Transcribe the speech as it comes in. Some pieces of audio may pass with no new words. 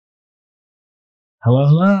Hello,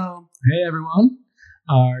 hello. Hey, everyone.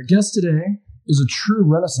 Our guest today is a true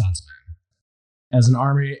Renaissance man. As an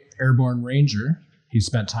Army Airborne Ranger, he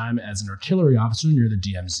spent time as an artillery officer near the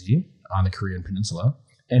DMZ on the Korean peninsula,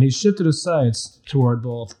 and he shifted his sights toward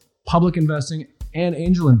both public investing and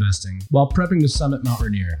angel investing while prepping to summit Mount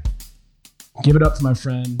Rainier. Give it up for my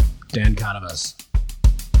friend, Dan Kanivas.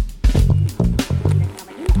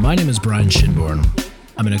 My name is Brian Shinborn.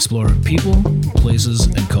 I'm an explorer of people, places,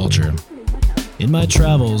 and culture. In my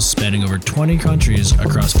travels, spanning over 20 countries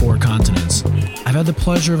across 4 continents, I've had the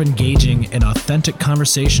pleasure of engaging in authentic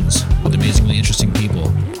conversations with amazingly interesting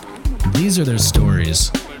people. These are their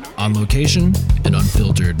stories, on location and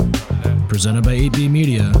unfiltered. Presented by 8B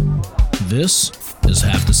Media, this is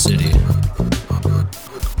Half the City.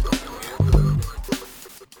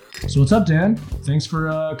 So what's up, Dan? Thanks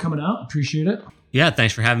for coming out. Appreciate it. Yeah,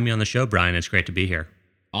 thanks for having me on the show, Brian. It's great to be here.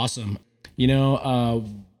 Awesome. You know,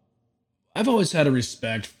 I've always had a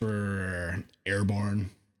respect for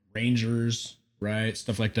airborne rangers, right?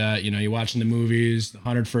 Stuff like that. You know, you're watching the movies, the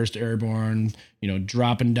 101st Airborne,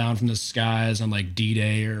 dropping down from the skies on like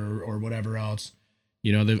D-Day or whatever else.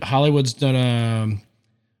 You know, Hollywood's done a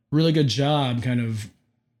really good job kind of,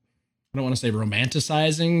 I don't want to say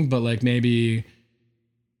romanticizing, but like maybe,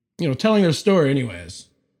 telling their story anyways,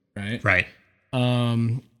 right? Right.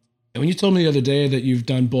 And when you told me the other day that you've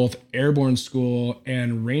done both airborne school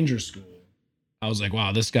and ranger school, I was like,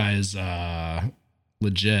 wow, this guy is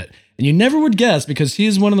legit. And you never would guess because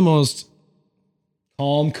he's one of the most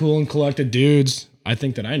calm, cool, and collected dudes I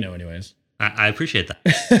think that I know anyways. I appreciate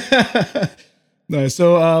that. Nice.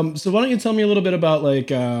 So why don't you tell me a little bit about like,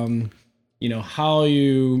 how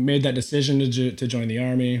you made that decision to join the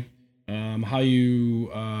Army, how you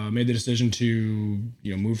made the decision to,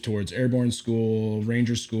 move towards airborne school,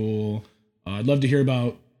 ranger school. I'd love to hear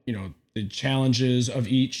about, the challenges of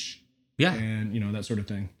each. Yeah. And, that sort of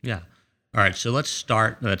thing. Yeah. All right. So let's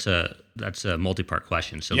start. That's a multi-part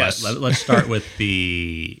question. So yes. let's start with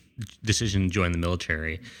the decision to join the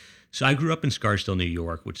military. So I grew up in Scarsdale, New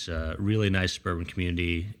York, which is a really nice suburban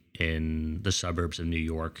community in the suburbs of New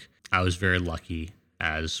York. I was very lucky,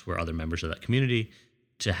 as were other members of that community,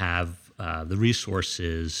 to have the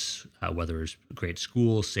resources, whether it's great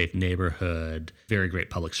schools, safe neighborhood, very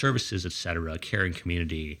great public services, et cetera, caring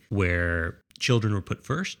community where children were put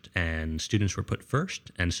first and students were put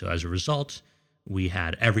first. And so as a result, we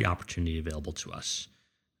had every opportunity available to us.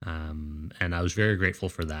 And I was very grateful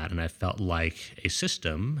for that. And I felt like a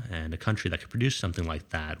system and a country that could produce something like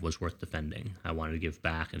that was worth defending. I wanted to give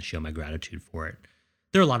back and show my gratitude for it.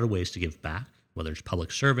 There are a lot of ways to give back, whether it's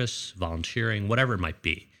public service, volunteering, whatever it might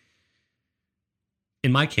be.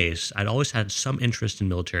 In my case, I'd always had some interest in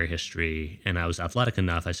military history, and I was athletic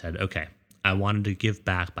enough. I said, okay, I wanted to give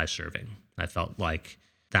back by serving. I felt like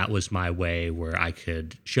that was my way where I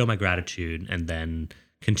could show my gratitude and then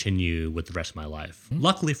continue with the rest of my life. Mm-hmm.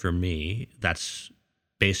 Luckily for me, that's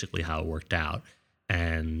basically how it worked out.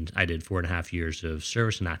 And I did 4.5 years of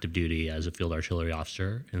service and active duty as a field artillery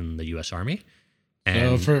officer in the U.S. Army.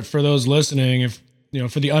 And so for those listening, if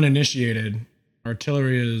for the uninitiated,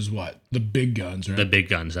 artillery is what? The big guns, right? The big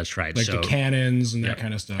guns, that's right. Like the cannons and that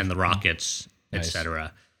kind of stuff. And the rockets, nice.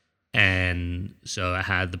 Etc. And so I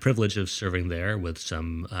had the privilege of serving there with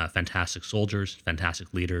some fantastic soldiers,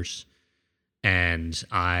 fantastic leaders. And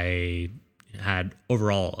I had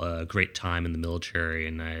overall a great time in the military,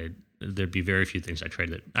 and there'd be very few things I'd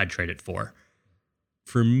trade it for.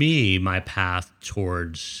 For me, my path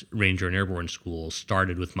towards Ranger and Airborne School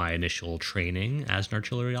started with my initial training as an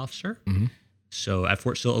artillery officer. Mm-hmm. So at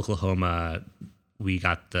Fort Sill, Oklahoma, we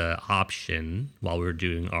got the option while we were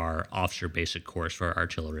doing our officer basic course for our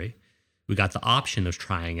artillery. We got the option of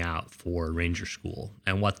trying out for Ranger School.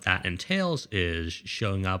 And what that entails is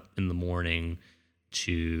showing up in the morning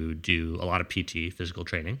to do a lot of PT, physical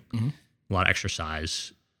training, mm-hmm. a lot of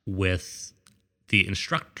exercise with the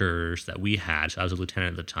instructors that we had. So I was a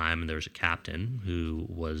lieutenant at the time, and there was a captain who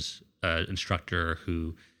was an instructor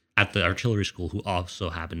who at the artillery school who also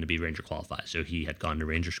happened to be Ranger qualified. So he had gone to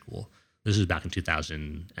Ranger School. This was back in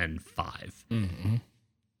 2005. Mm-hmm.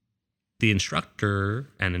 The instructor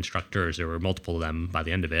and instructors, there were multiple of them by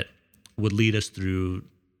the end of it, would lead us through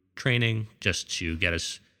training just to get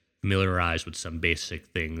us familiarized with some basic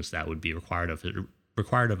things that would be required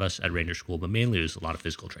of us at Ranger School, but mainly it was a lot of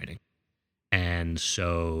physical training. And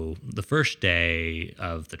so the first day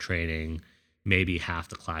of the training, maybe half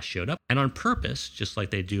the class showed up. And on purpose, just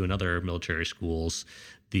like they do in other military schools,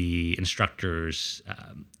 the instructors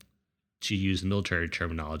to use military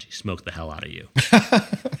terminology, smoke the hell out of you.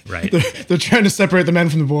 Right? They're trying to separate the men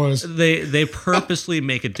from the boys. They purposely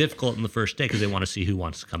make it difficult in the first day because they want to see who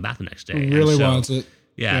wants to come back the next day. Who really wants it.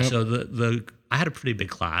 Yeah. Yep. So I had a pretty big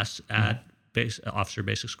class at officer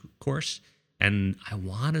basics course. And I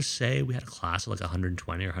want to say we had a class of like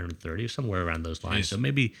 120 or 130, somewhere around those lines. Jeez. So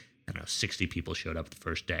maybe, I don't know, 60 people showed up the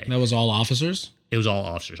first day. That was all officers? It was all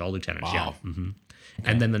officers, all lieutenants. Wow. Yeah. Mm-hmm.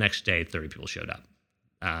 Okay. And then the next day, 30 people showed up.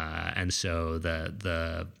 And so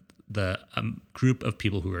the group of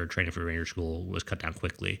people who were training for Ranger School was cut down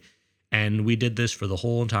quickly. And we did this for the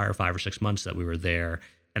whole entire 5 or 6 months that we were there.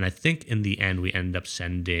 And I think in the end, we ended up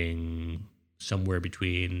sending somewhere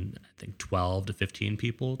between, I think, 12 to 15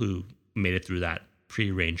 people who made it through that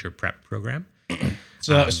pre-Ranger prep program.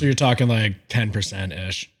 So you're talking like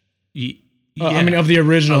 10%-ish. Yeah. I mean, of the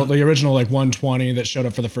original like 120 that showed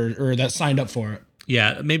up for the first, or that signed up for it.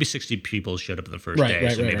 Yeah, maybe 60 people showed up the first day,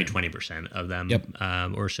 so maybe 20% of them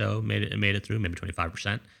or so made it through, maybe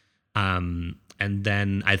 25%. And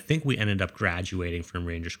then I think we ended up graduating from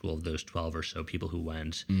Ranger School of those 12 or so people who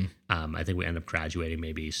went. I think we ended up graduating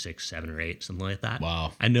maybe 6, 7, or 8, something like that.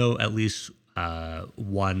 Wow. I know at least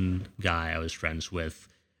one guy I was friends with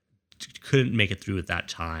couldn't make it through at that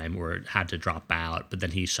time or had to drop out, but then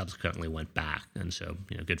he subsequently went back. And so,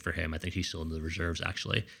 good for him. I think he's still in the reserves,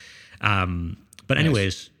 actually. But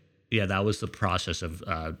anyways, yeah, that was the process of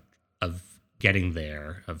getting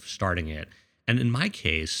there, of starting it. And in my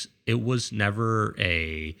case, it was never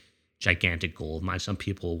a gigantic goal of mine. Some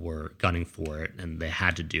people were gunning for it and they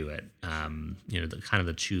had to do it.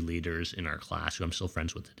 The two leaders in our class who I'm still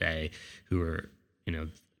friends with today, who were,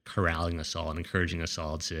 corralling us all and encouraging us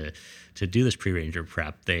all to do this pre-Ranger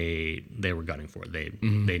prep, they were gunning for it.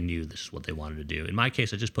 They knew this is what they wanted to do. In my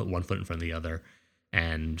case, I just put one foot in front of the other,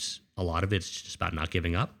 and a lot of it's just about not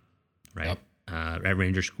giving up, right? Yep. At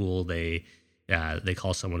Ranger School, they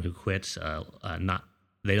call someone who quits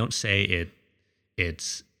they don't say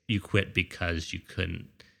it's you quit because you couldn't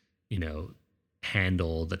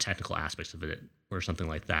handle the technical aspects of it or something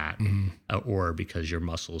like that, or because your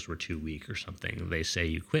muscles were too weak or something. They say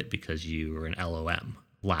you quit because you were an LOM,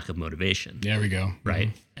 lack of motivation. There we go. Right.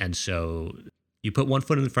 And so you put one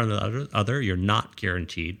foot in front of the other, you're not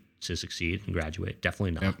guaranteed to succeed and graduate.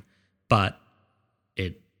 Definitely not. Yep. But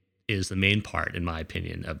it is the main part, in my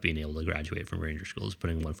opinion, of being able to graduate from Ranger School, is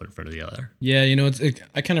putting one foot in front of the other. Yeah,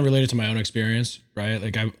 I kind of related to my own experience, right?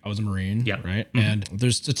 Like I was a Marine, right? And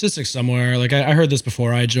there's statistics somewhere, like I heard this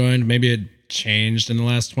before I joined, maybe it changed in the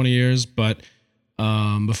last 20 years, but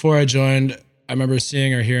before I joined, I remember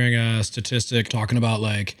seeing or hearing a statistic talking about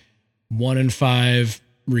like 1 in 5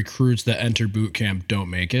 recruits that enter boot camp don't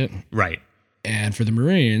make it. Right. And for the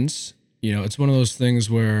Marines, it's one of those things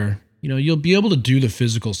where you'll be able to do the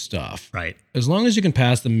physical stuff. Right. As long as you can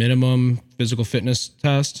pass the minimum physical fitness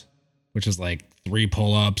test, which is like 3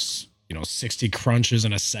 pull-ups, 60 crunches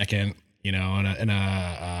in a second, in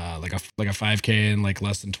a like a 5K in like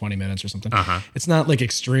less than 20 minutes or something. It's not like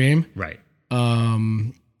extreme. Right.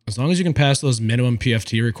 As long as you can pass those minimum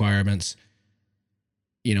PFT requirements,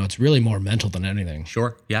 it's really more mental than anything.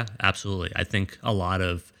 Sure. Yeah, absolutely. I think a lot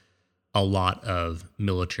of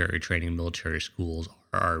military training, military schools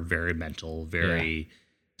are very mental, very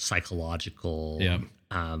psychological. Yeah.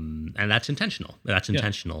 And that's intentional.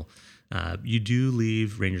 You do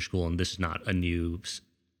leave Ranger School, and this is not a new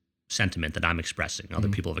sentiment that I'm expressing. Other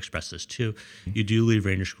people have expressed this too. You do leave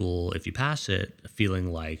Ranger School, if you pass it,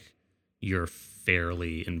 feeling like you're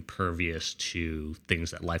fairly impervious to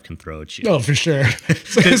things that life can throw at you. Oh, for sure.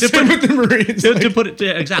 Same with the Marines. To put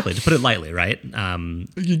it lightly, right?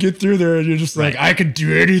 You get through there and you're just like, I could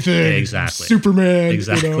do anything. Exactly. Superman.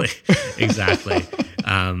 Exactly. Exactly.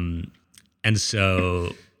 And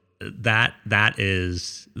so that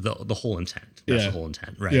is the whole intent. That's the whole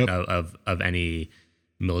intent, right? Of any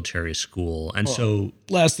military school. And so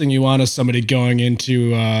last thing you want is somebody going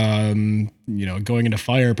into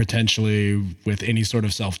fire potentially with any sort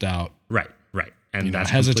of self-doubt. Right. And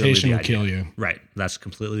that's hesitation will kill you. Right. That's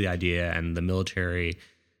completely the idea. And the military,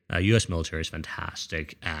 U.S. military is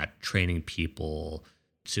fantastic at training people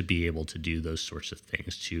to be able to do those sorts of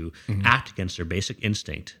things, to act against their basic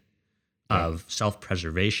instinct of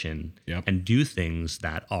self-preservation and do things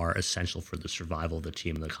that are essential for the survival of the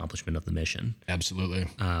team and the accomplishment of the mission. Absolutely.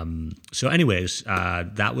 So anyways,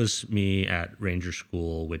 that was me at Ranger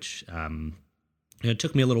School, which it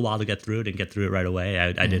took me a little while to get through it. Didn't get through it right away.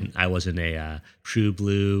 I wasn't a true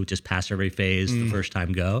blue, just pass every phase the first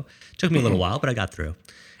time go. It took me a little while, but I got through.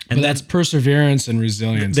 And that's perseverance and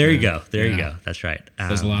resilience. There you go. There you go. That's right.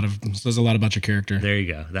 Says a lot about your character. There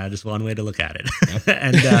you go. That is one way to look at it.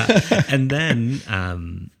 And then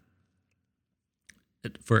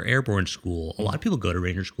for airborne school, a lot of people go to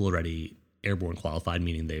Ranger school already airborne qualified,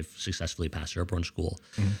 meaning they've successfully passed airborne school.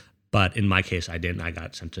 But in my case, I didn't. I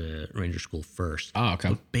got sent to Ranger school first. Oh, okay.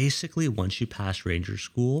 But basically, once you pass Ranger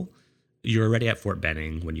school, you're already at Fort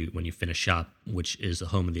Benning when you finish up, which is the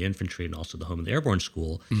home of the infantry and also the home of the airborne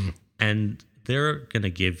school. And they're going to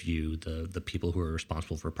give you, the people who are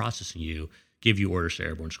responsible for processing you, give you orders to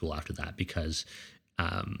airborne school after that, because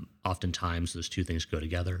oftentimes those two things go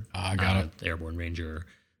together. I got it. The airborne ranger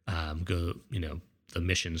the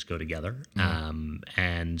missions go together.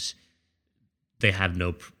 And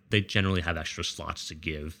they generally have extra slots to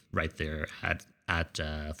give right there at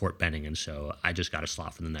Fort Benning. And so I just got a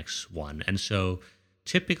slot for the next one. And so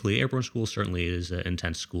typically airborne school certainly is an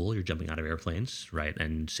intense school. You're jumping out of airplanes, right?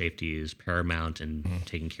 And safety is paramount, and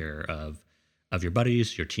taking care of your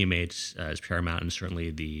buddies, your teammates is paramount. And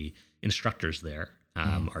certainly the instructors there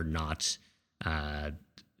are not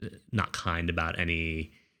kind about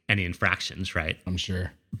any infractions, right? I'm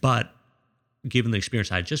sure. But given the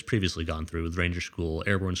experience I had just previously gone through with Ranger school,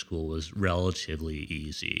 airborne school was relatively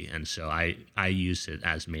easy. And so I used it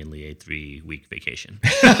as mainly a 3-week vacation.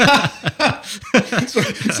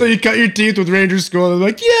 so you cut your teeth with Ranger school and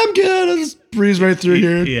like, yeah, I'm good. I'll just breeze right through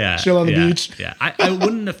here. Chill on the beach. Yeah. I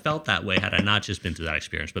wouldn't have felt that way had I not just been through that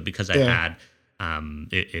experience, but because I had,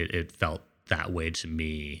 it felt that way to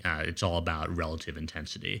me. It's all about relative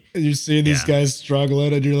intensity. And you see these guys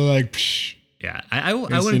struggling and you're like, psh. Yeah, I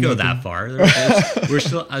wouldn't go that far. I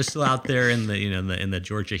was still out there in the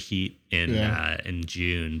Georgia heat in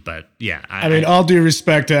June, but yeah. I mean, all due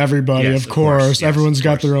respect to everybody, yes, of course. Yes, everyone's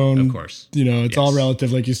got their own. Of course, it's all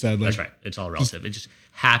relative, like you said. That's right. It's all relative. It just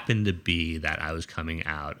happened to be that I was coming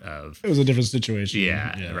out of. It was a different situation.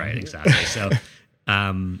 Yeah. Right. Exactly. So,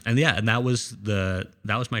 and that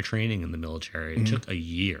was my training in the military. It took a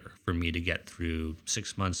year for me to get through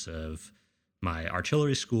 6 months of my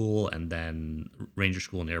artillery school and then Ranger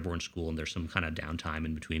school and airborne school, and there's some kind of downtime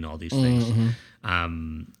in between all these things.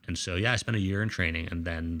 And so, I spent a year in training, and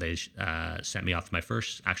then they sent me off to my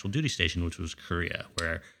first actual duty station, which was Korea,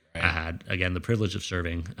 where I had, again, the privilege of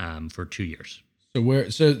serving for 2 years.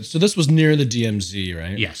 So this was near the DMZ,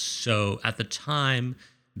 right? Yes. So at the time,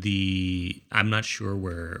 I'm not sure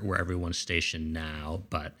where everyone's stationed now,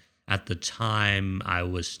 but at the time I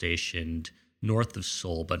was stationed north of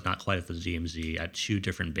Seoul, but not quite at the DMZ, at 2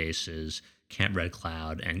 different bases, Camp Red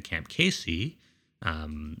Cloud and Camp Casey,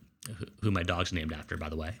 who my dog's named after, by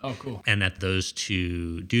the way. Oh, cool. And at those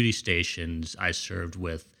 2 duty stations, I served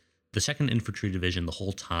with the 2nd Infantry Division the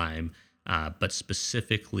whole time, but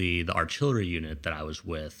specifically the artillery unit that I was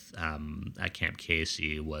with at Camp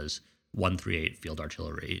Casey was 138 Field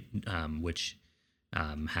Artillery, which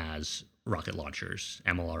has rocket launchers,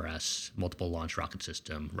 MLRS, multiple launch rocket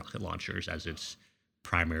system, rocket launchers as its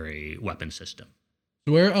primary weapon system.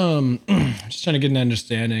 Where, just trying to get an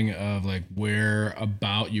understanding of like where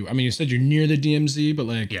about you. I mean, you said you're near the DMZ, but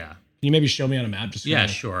like, yeah. Can you maybe show me on a map?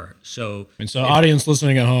 Just sure. So, audience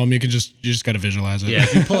listening at home, you just got to visualize it. Yeah,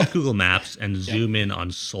 if you pull up Google Maps and zoom in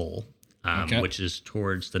on Seoul, which is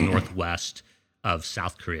towards the northwest of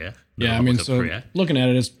South Korea. Korea. Looking at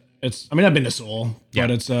it, I've been to Seoul, but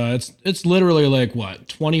it's literally like what,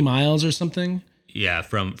 20 miles or something? Yeah,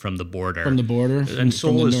 from the border. From the border. And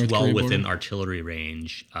Seoul is well within artillery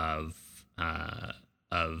range of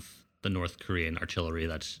the North Korean artillery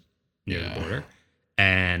that's near the border.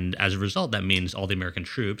 And as a result, that means all the American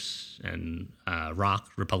troops and ROK,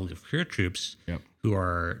 Republic of Korea troops, who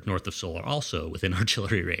are north of Seoul, are also within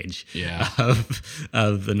artillery range of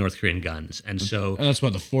the North Korean guns. And so... And that's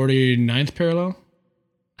what, the 49th parallel?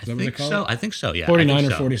 I think so, yeah. 49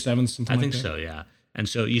 or 47, something like that. I think so, yeah. And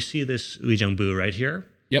so you see this Uijeongbu right here?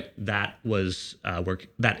 Yep. That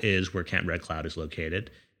is where Camp Red Cloud is located.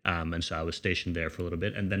 And so I was stationed there for a little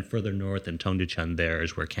bit. And then further north in Tongducheon, there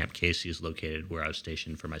is where Camp Casey is located, where I was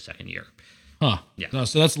stationed for my 2nd year. Huh. Yeah. No,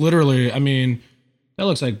 so that's literally, that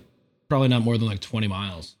looks like probably not more than like 20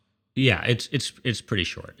 miles. Yeah, it's pretty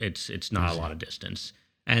short. It's not a lot of distance.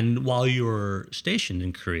 And while you're stationed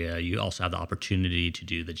in Korea, you also have the opportunity to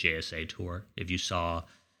do the JSA tour. If you saw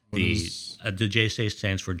the JSA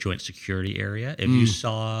stands for Joint Security Area. If you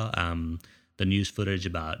saw the news footage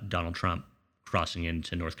about Donald Trump crossing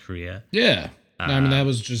into North Korea, that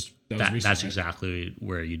was just recent, that's exactly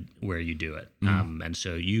where you do it. And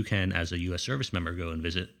so you can, as a U.S. service member, go and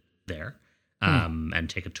visit there and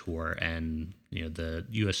take a tour. And the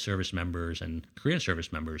U.S. service members and Korean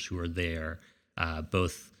service members who are there,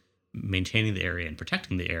 both maintaining the area and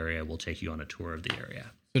protecting the area, will take you on a tour of the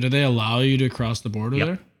area. So do they allow you to cross the border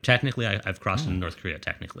there? Technically, I've crossed into North Korea,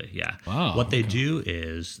 technically, yeah. Wow. What they do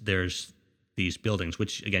is there's these buildings,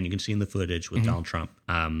 which again you can see in the footage with Donald Trump.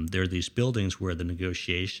 There are these buildings where the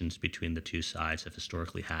negotiations between the two sides have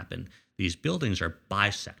historically happened. These buildings are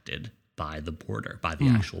bisected by the border, by the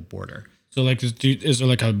actual border. So like, is there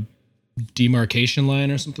like a demarcation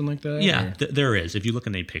line or something like that? Yeah, there is. If you look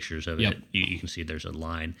at any pictures of Yep. it, you can see there's a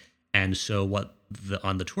line. And so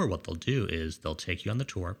on the tour, what they'll do is they'll take you on the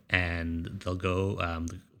tour and they'll go,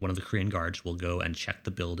 one of the Korean guards will go and check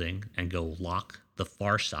the building and go lock the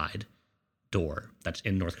far side door that's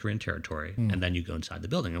in North Korean territory. And then you go inside the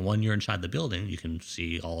building. And when you're inside the building, you can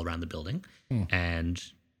see all around the building and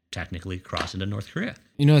technically cross into North Korea.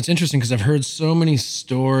 You know, it's interesting because I've heard so many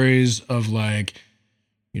stories of like,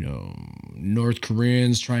 you know, North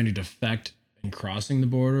Koreans trying to defect and crossing the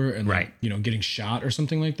border and like, you know, getting shot or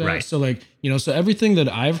something like that. Right. So like, you know, so everything that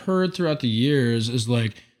I've heard throughout the years is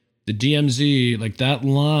like the DMZ, like that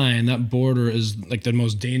line, that border is like the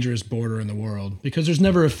most dangerous border in the world because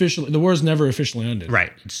the war's never officially ended.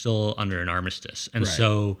 Right. It's still under an armistice. And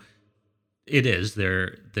so it is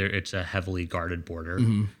it's a heavily guarded border.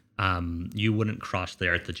 You wouldn't cross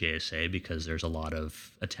there at the JSA because there's a lot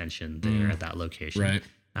of attention there at that location. Right.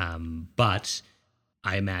 But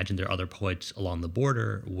I imagine there are other points along the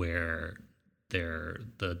border where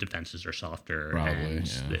the defenses are softer and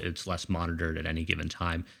it's less monitored at any given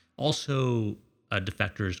time. Also,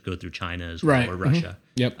 defectors go through China as well or Russia.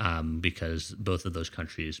 Yep. Because both of those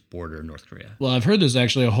countries border North Korea. Well, I've heard there's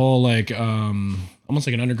actually a whole like almost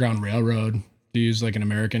like an underground railroad, to use like an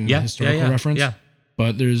American historical reference. Yeah.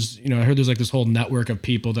 But there's, you know, I heard there's like this whole network of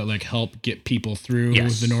people that like help get people through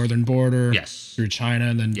the northern border, through China,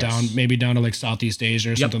 and then down to like Southeast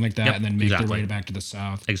Asia or something like that, and then make their way back to the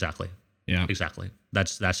south. Exactly. Yeah. Exactly.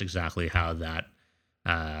 That's exactly how that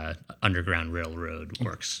underground railroad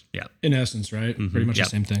works. Yeah. In essence, right? Pretty much the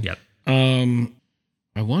same thing. Yep.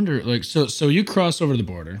 I wonder, like, so you cross over the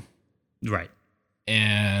border, right?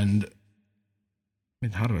 And I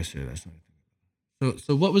mean, how do I say this?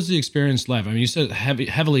 So what was the experience like? I mean, you said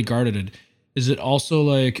heavily guarded. Is it also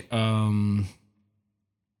like, you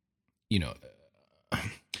know,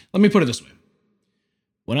 let me put it this way.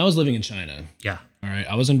 When I was living in China, all right,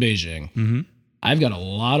 I was in Beijing. I've got a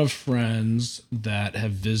lot of friends that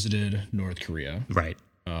have visited North Korea. Right.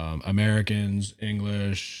 Americans,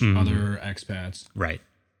 English, other expats. Right.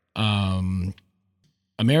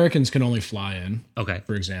 Americans can only fly in. Okay.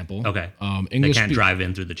 For example. Okay. English they can't drive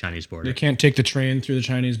in through the Chinese border. They can't take the train through the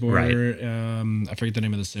Chinese border. Right. I forget the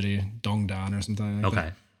name of the city, Dongdan or something like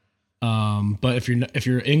that. Okay. But if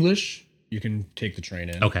you're English, you can take the train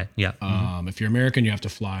in. Okay. Yeah. If you're American, you have to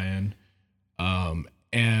fly in.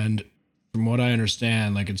 And from what I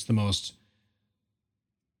understand, like it's the most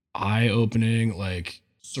eye-opening, like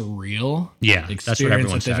surreal experience that's what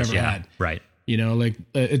everyone that they've says. ever had. Right. You know, like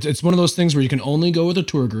it's one of those things where you can only go with a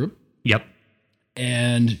tour group. Yep.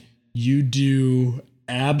 And you do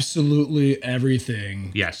absolutely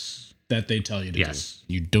everything. Yes. That they tell you to do.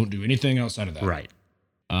 You don't do anything outside of that. Right.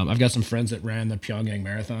 I've got some friends that ran the Pyongyang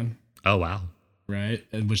Marathon. Oh, wow. Right.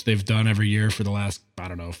 Which they've done every year for the last,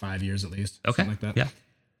 5 years at least. Okay. Something like that. Yeah.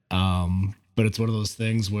 But it's one of those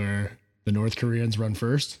things where the North Koreans run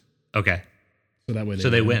first. Okay. So that way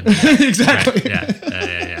they win. Exactly.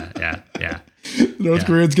 Right. Yeah. North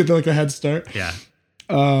Koreans get like a head start. Yeah.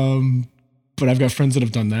 But I've got friends that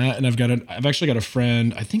have done that, and I've actually got a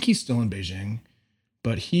friend. I think he's still in Beijing,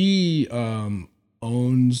 but he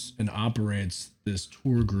owns and operates this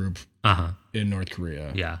tour group in North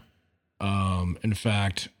Korea. Yeah. In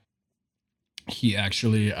fact, he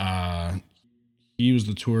actually he was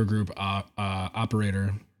the tour group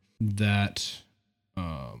operator that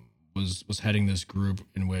was heading this group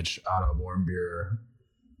in which Otto Warmbier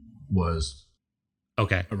was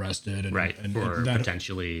arrested and for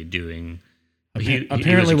potentially doing.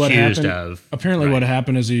 Apparently, what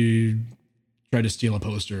happened is he tried to steal a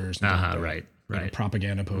poster or something. Right. Like a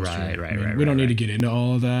propaganda poster. Right. We don't need to get into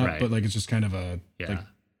all of that, but like it's just kind of a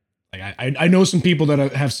I know some people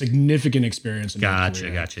that have significant experience in North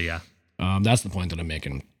Korea. Gotcha. Yeah. That's the point that I'm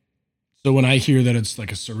making. So when I hear that it's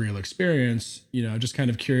like a surreal experience, you know, just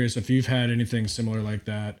kind of curious if you've had anything similar like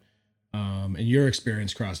that in your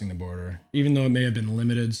experience crossing the border, even though it may have been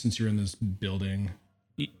limited since you're in this building.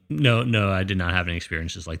 No, I did not have any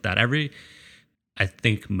experiences like that. I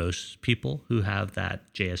think most people who have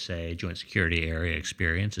that JSA Joint Security Area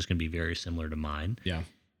experience is going to be very similar to mine. Yeah.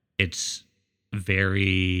 It's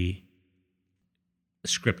very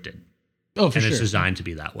scripted. Oh, for sure. And it's designed to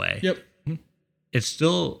be that way. Yep. It's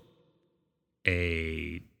still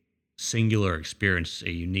a singular experience,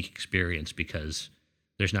 a unique experience, because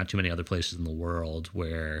there's not too many other places in the world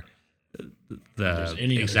where the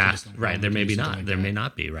exact right. There may be not. There may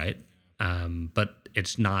not be, right. But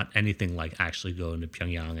it's not anything like actually going to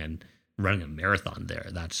Pyongyang and running a marathon there.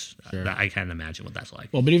 I can't imagine what that's like.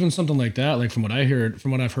 Well, but even something like that, like from what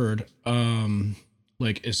I've heard,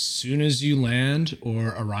 like as soon as you land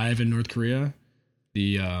or arrive in North Korea,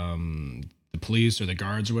 the police or the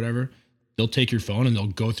guards or whatever, they'll take your phone and they'll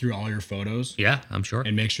go through all your photos. Yeah, I'm sure.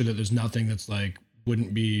 And make sure that there's nothing that's like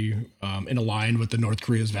wouldn't be in aligned with the North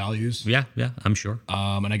Korea's values. Yeah, I'm sure.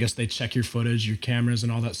 And I guess they check your footage, your cameras,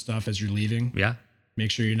 and all that stuff as you're leaving. Yeah. Make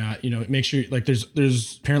sure you're not, make sure like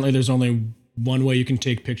there's apparently there's only one way you can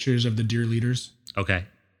take pictures of the dear leaders. Okay.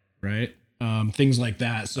 Right. Things like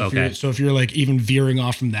that. So Okay. if you're like even veering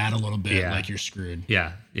off from that a little bit, like you're screwed.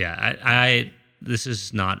 Yeah. This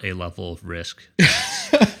is not a level of risk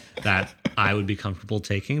that I would be comfortable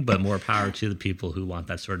taking, but more power to the people who want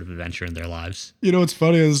that sort of adventure in their lives. You know what's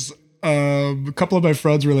funny is a couple of my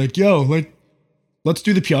friends were like, "Yo, like, let's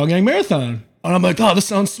do the Pyongyang marathon," and I'm like, "Oh, this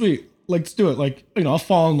sounds sweet. Like, let's do it. Like, I'll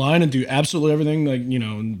fall in line and do absolutely everything. Like,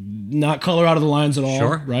 not color out of the lines at all.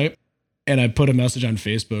 Sure. Right?" And I put a message on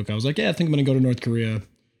Facebook. I was like, "Yeah, I think I'm gonna go to North Korea."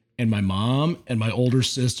 And my mom and my older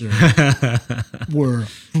sister were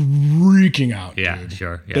freaking out. Yeah, dude.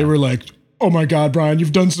 sure. Yeah. They were like, "Oh my God, Brian,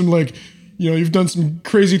 you've done some you've done some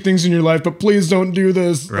crazy things in your life, but please don't do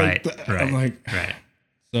this." Right. Right. I'm like, right.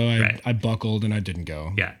 So I buckled and I didn't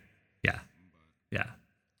go. Yeah.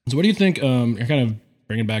 So what do you think? You're kind of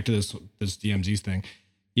bringing back to this DMZ thing.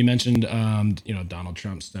 You mentioned, Donald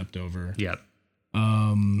Trump stepped over. Yep.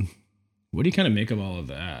 What do you kind of make of all of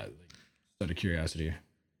that? Like, out of curiosity.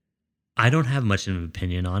 I don't have much of an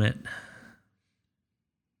opinion on it.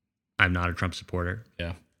 I'm not a Trump supporter.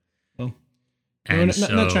 Yeah. Well, and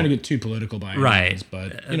not trying to get too political by any means,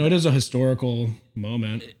 but it is a historical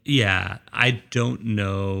moment. Yeah, I don't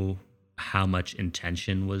know how much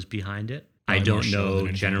intention was behind it. I Probably more don't show than know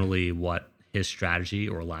anything. generally what his strategy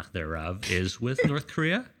or lack thereof is with North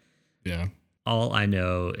Korea. Yeah. All I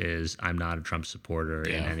know is I'm not a Trump supporter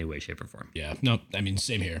in Yeah. any way, shape, or form. Yeah. No, I mean,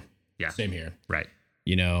 same here. Yeah. Same here. Right.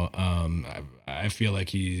 I feel like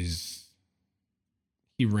he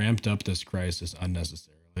ramped up this crisis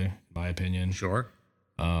unnecessarily, in my opinion. Sure.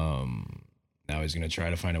 Now he's going to try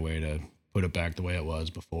to find a way to put it back the way it was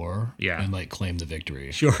before. Yeah. And like claim the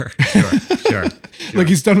victory. Sure. Like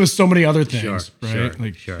he's done with so many other things. Sure. Right?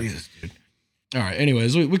 Like, Sure. Jesus, dude. All right.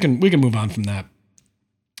 Anyways, we can move on from that.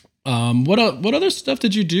 What other stuff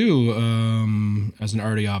did you do as an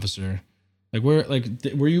RD officer? Like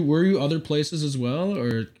were you other places as well,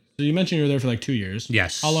 or so you mentioned you were there for like 2 years?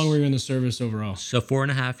 Yes. How long were you in the service overall? So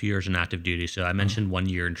 4.5 years in active duty. So I mentioned 1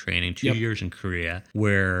 year in training, 2 Yep. years in Korea,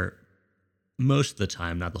 where most of the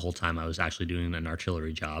time, not the whole time, I was actually doing an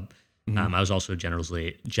artillery job. I was also general's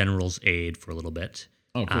aide for a little bit.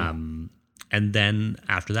 Oh, cool. And then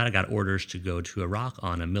after that, I got orders to go to Iraq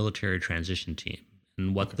on a military transition team.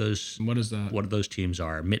 And what is that? What those teams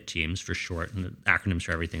are, MIT teams for short, and acronyms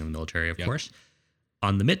for everything in the military, of course.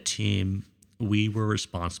 On the MIT team, we were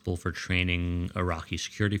responsible for training Iraqi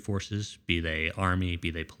security forces, be they army,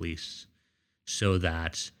 be they police, so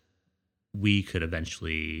that we could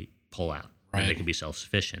eventually pull out and they could be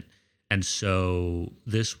self-sufficient. And so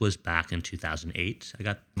this was back in 2008. I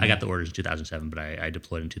got the orders in 2007, but I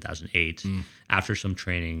deployed in 2008 after some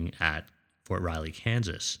training at Fort Riley,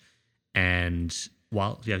 Kansas. And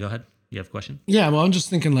go ahead. You have a question? Yeah, well, I'm just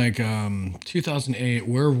thinking like 2008,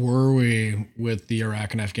 where were we with the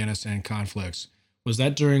Iraq and Afghanistan conflicts? Was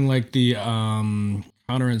that during like the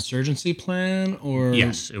counterinsurgency plan or?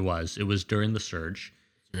 Yes, it was. It was during the surge.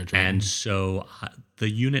 And so the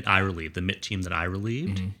unit I relieved, the MIT team that I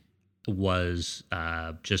relieved, was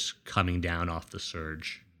just coming down off the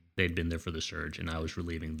surge. They'd been there for the surge, and I was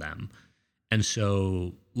relieving them. And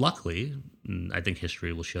so luckily, and I think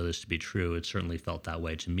history will show this to be true, it certainly felt that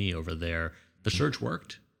way to me over there. The surge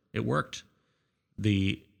worked. It worked.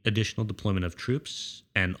 The additional deployment of troops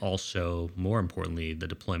and also, more importantly, the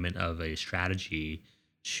deployment of a strategy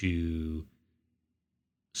to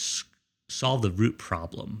solve the root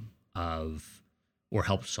problem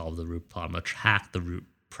help solve the root problem, attack the root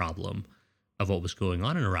problem of what was going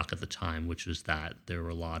on in Iraq at the time, which was that there were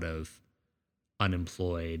a lot of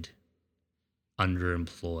unemployed,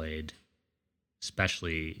 underemployed,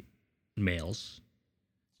 especially males,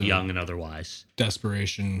 young and otherwise.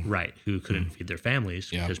 Desperation. Right, who couldn't feed their families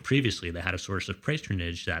because previously they had a source of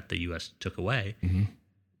patronage that the U.S. took away.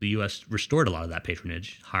 The U.S. restored a lot of that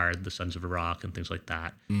patronage, hired the Sons of Iraq and things like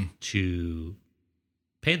that to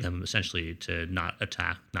pay them essentially to not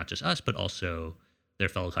attack not just us, but also their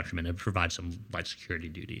fellow countrymen and provide some light security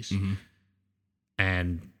duties.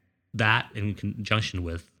 And that, in conjunction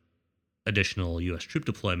with additional U.S. troop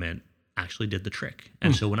deployment, actually did the trick.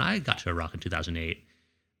 And so when I got to Iraq in 2008,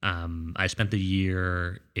 I spent the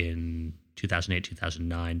year in 2008,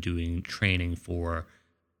 2009 doing training for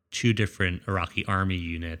 2 different Iraqi Army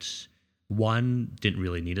units. One didn't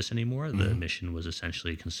really need us anymore. The mission was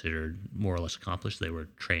essentially considered more or less accomplished. They were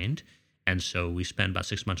trained. And so we spent about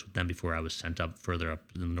 6 months with them before I was sent up further up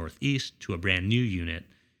in the northeast to a brand new unit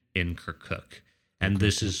in Kirkuk. And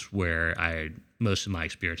this is where most of my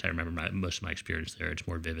experience there, it's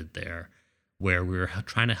more vivid there, where we were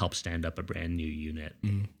trying to help stand up a brand new unit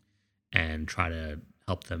and try to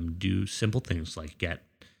help them do simple things like get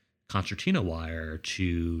concertina wire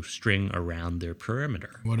to string around their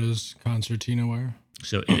perimeter. What is concertina wire?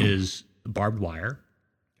 So it is barbed wire,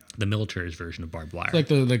 the military's version of barbed wire.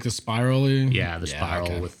 It's like the spirally. Yeah, the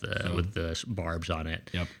spiral with the barbs on it.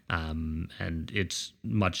 Yep. And it's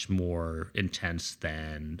much more intense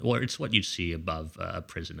than, or it's what you'd see above a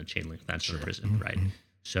prison, a chain link fence in a prison, right?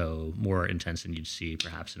 So more intense than you'd see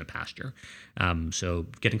perhaps in a pasture. So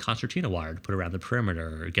getting concertina wire to put around the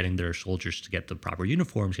perimeter, getting their soldiers to get the proper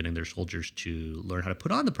uniforms, getting their soldiers to learn how to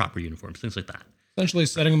put on the proper uniforms, things like that. Essentially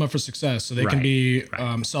setting them up for success so they can be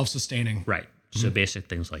self-sustaining. Right. So basic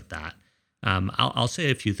things like that. I'll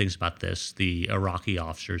say a few things about this. The Iraqi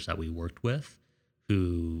officers that we worked with,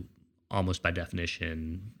 who almost by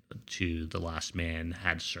definition to the last man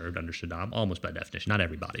had served under Saddam, almost by definition, not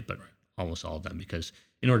everybody, but almost all of them, because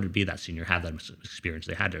in order to be that senior, have that experience,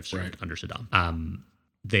 they had to have served under Saddam.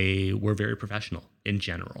 They were very professional in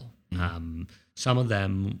general. Some of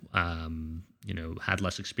them, had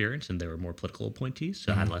less experience and they were more political appointees,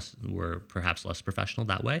 so were perhaps less professional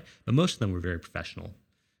that way. But most of them were very professional.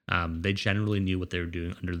 They generally knew what they were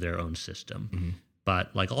doing under their own system.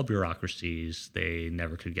 But like all bureaucracies, they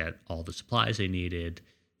never could get all the supplies they needed.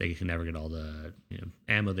 They could never get all the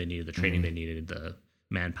ammo they needed, the training they needed, the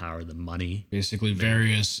manpower, the money. Basically,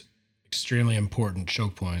 various extremely important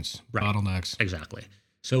choke points, bottlenecks. Exactly.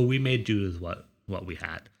 So we made do with what we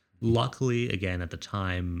had. Luckily, again, at the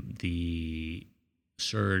time, the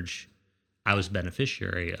surge, I was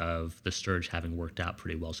beneficiary of the surge having worked out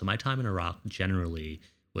pretty well. So my time in Iraq generally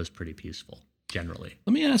was pretty peaceful, generally.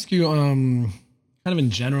 Let me ask you, kind of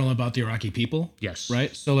in general about the Iraqi people. Yes.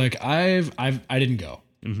 Right? So like I didn't go,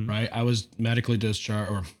 right? I was medically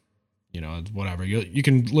discharged, or whatever. You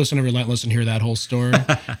can listen to Relentless and hear that whole story.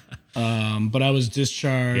 But I was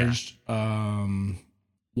discharged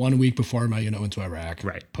 1 week before my unit went to Iraq.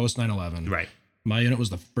 Right. Post 9/11. Right. My unit was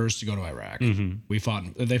the first to go to Iraq. They fought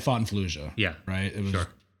in Fallujah. Yeah. Right. It was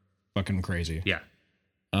fucking crazy. Yeah.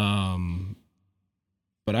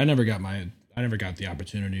 But I never got the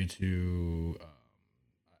opportunity to.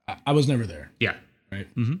 I was never there. Yeah. Right.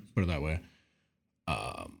 Put it that way.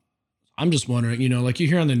 I'm just wondering, like you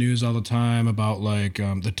hear on the news all the time about like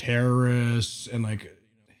the terrorists and like,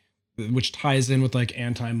 which ties in with like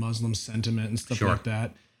anti-Muslim sentiment and stuff like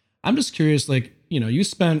that. I'm just curious, like, you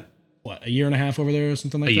spent what, a year and a half over there or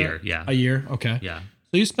something like that? A year. Okay. Yeah.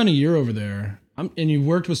 So you spent a year over there, and you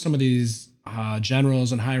worked with some of these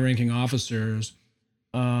generals and high-ranking officers.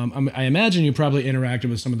 I imagine you probably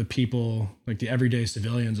interacted with some of the people, like the everyday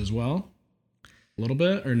civilians as well. A little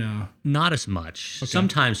bit, or no? Not as much. Okay.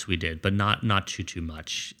 Sometimes we did, but not too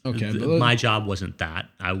much. Okay. My job wasn't that.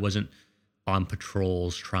 I wasn't on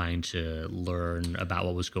patrols trying to learn about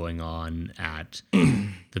what was going on at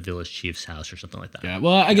the village chief's house or something like that. Yeah.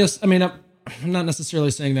 Well, I guess, I'm not necessarily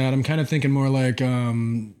saying that. I'm kind of thinking more like,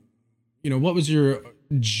 what was your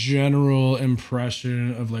general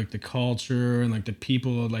impression of like the culture and like the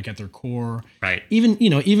people like at their core? Right. Even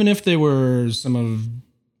if they were some of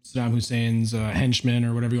Saddam Hussein's henchmen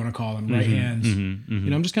or whatever you want to call them, right hands.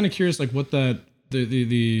 I'm just kind of curious, like what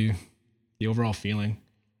the overall feeling.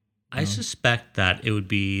 I suspect that it would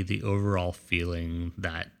be the overall feeling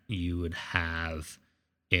that you would have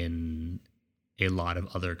in a lot of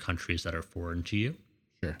other countries that are foreign to you.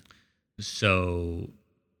 Sure. So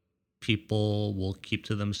people will keep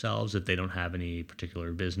to themselves if they don't have any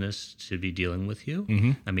particular business to be dealing with you.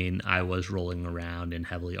 I was rolling around in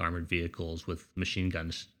heavily armored vehicles with machine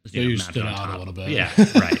guns. So you stood out a little bit. Yeah,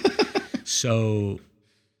 right. So,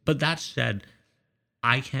 but that said,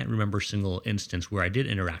 I can't remember a single instance where I did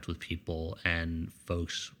interact with people and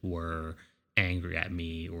folks were angry at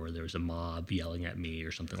me or there was a mob yelling at me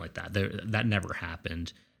or something like that. That never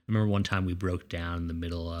happened. I remember one time we broke down in the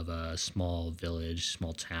middle of a small village,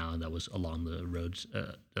 small town that was along the roads,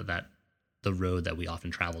 the road that we often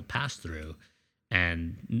traveled past through.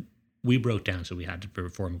 And we broke down, so we had to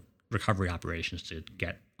perform recovery operations to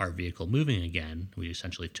get our vehicle moving again. We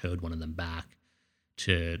essentially towed one of them back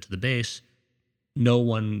to the base. No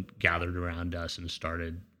one gathered around us and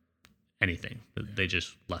started anything. They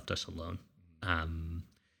just left us alone.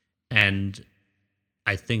 And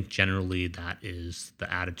I think generally that is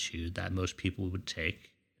the attitude that most people would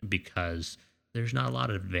take, because there's not a lot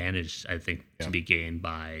of advantage, I think, to be gained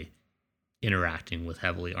by interacting with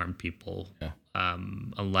heavily armed people,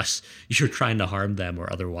 unless you're trying to harm them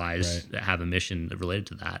or otherwise have a mission related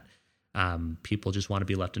to that. People just want to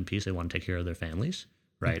be left in peace. They want to take care of their families,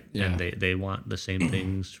 right? Yeah. And they want the same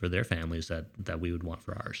things for their families that we would want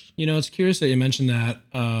for ours. You know, it's curious that you mentioned that,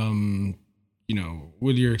 you know,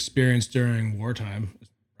 with your experience during wartime,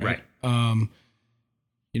 right?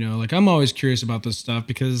 You know, like I'm always curious about this stuff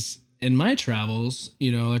because in my travels,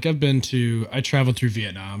 you know, like I traveled through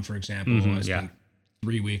Vietnam, for example. I spent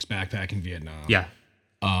 3 weeks backpacking Vietnam. Yeah.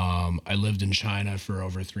 I lived in China for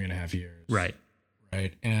over 3.5 years. Right.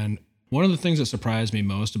 Right. And one of the things that surprised me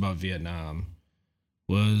most about Vietnam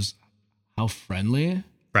was how friendly,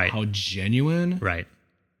 how genuine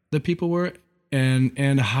the people were,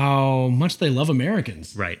 and how much they love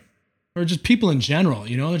Americans. Right. Or just people in general,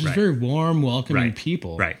 you know, they're just very warm, welcoming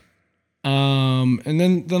people. Right. And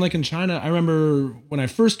then like in China, I remember when I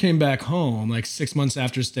first came back home, like 6 months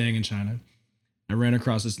after staying in China, I ran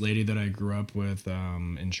across this lady that I grew up with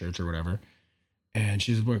in church or whatever. And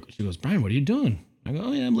she goes, Brian, what are you doing? I go,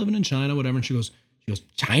 oh yeah, I'm living in China, whatever. And she goes,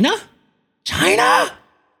 China? China?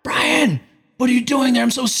 Brian, what are you doing there?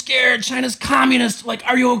 I'm so scared. China's communist. Like,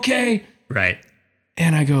 are you okay? Right.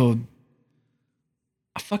 And I go,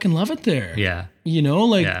 I fucking love it there. Yeah. You know,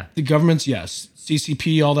 like the government's,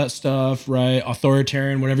 CCP, all that stuff, right?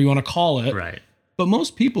 Authoritarian, whatever you want to call it. Right. But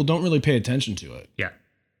most people don't really pay attention to it. Yeah.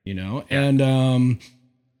 You know? Yeah. And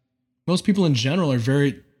most people in general are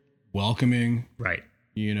very welcoming. Right.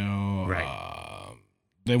 You know? Right.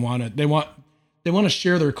 They want to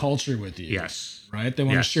share their culture with you. Yes. Right? They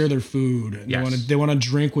want to share their food. And they want to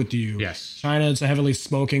drink with you. Yes. China is a heavily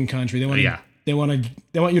smoking country. They want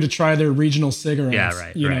you to try their regional cigarettes. Yeah,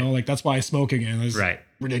 right. You know, like that's why smoking is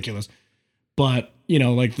ridiculous. But, you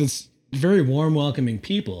know, like this very warm, welcoming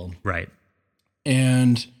people. Right.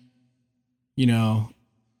 And, you know,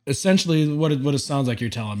 essentially what it sounds like you're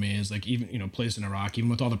telling me is like, even, you know, placed in Iraq, even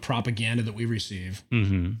with all the propaganda that we receive,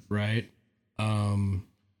 right?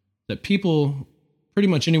 That people pretty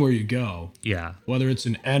much anywhere you go, whether it's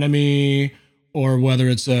an enemy or whether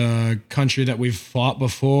it's a country that we've fought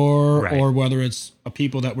before or whether it's a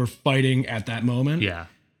people that we're fighting at that moment. Yeah.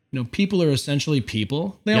 You know, people are essentially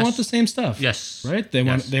people. They all want the same stuff. Yes. Right? They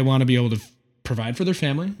want to be able to provide for their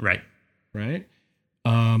family. Right. Right?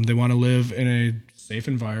 They want to live in a safe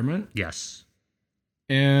environment. Yes.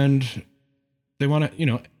 And they want to, you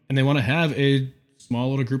know, and they want to have a small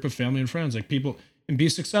little group of family and friends, like people, and be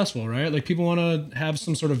successful, right? Like people want to have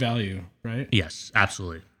some sort of value, right? Yes,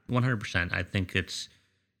 absolutely. 100%. I think it's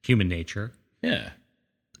human nature. Yeah.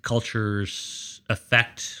 Cultures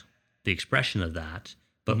affect the expression of that.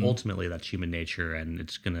 But ultimately, that's human nature, and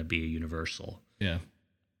it's going to be universal. Yeah.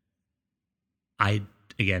 I,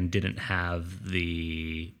 again, didn't have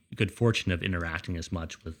the good fortune of interacting as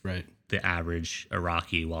much with the average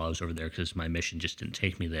Iraqi while I was over there because my mission just didn't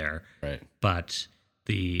take me there. Right. But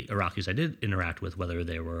the Iraqis I did interact with, whether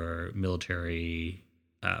they were military,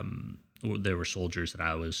 or they were soldiers that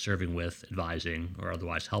I was serving with, advising, or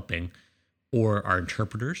otherwise helping, or our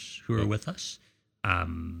interpreters who were with us,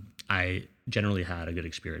 I generally had a good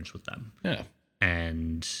experience with them. Yeah.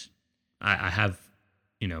 And I have,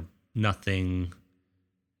 you know, nothing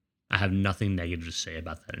negative to say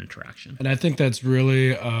about that interaction. And I think that's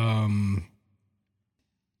really, I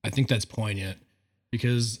think that's poignant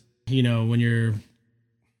because, you know, when you're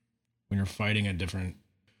fighting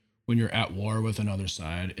when you're at war with another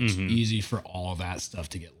side, it's easy for all that stuff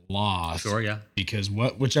to get lost. Sure. Yeah. Because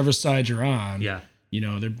whichever side you're on. Yeah. You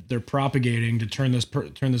know, they're propagating to turn this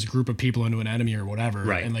group of people into an enemy or whatever,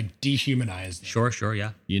 and like dehumanize them. Sure,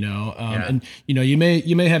 yeah. You know, and you know, you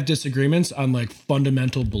may have disagreements on like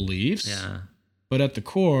fundamental beliefs, but at the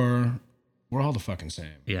core, we're all the fucking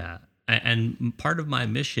same. Yeah, and part of my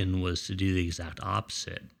mission was to do the exact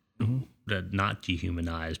opposite, to not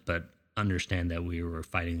dehumanize, but understand that we were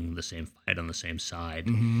fighting the same fight on the same side.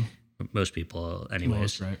 Most people,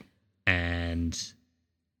 anyways, and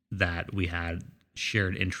that we had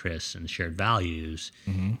shared interests and shared values.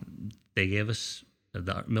 They gave us,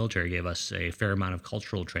 the military gave us a fair amount of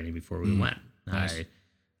cultural training before we went. Nice.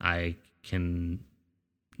 I can,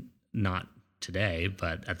 not today,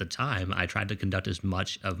 but at the time, I tried to conduct as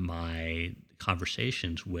much of my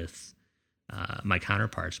conversations with my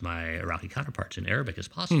Iraqi counterparts in Arabic as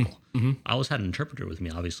possible. I always had an interpreter with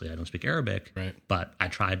me. Obviously, I don't speak Arabic, but I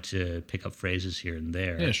tried to pick up phrases here and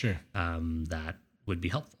there that would be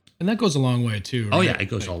helpful. And that goes a long way too, right? Oh yeah, it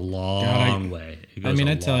goes a long way. It goes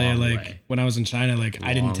I tell you, like way. when I was in China, like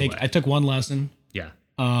I took one lesson. Yeah.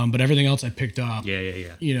 But everything else I picked up. Yeah.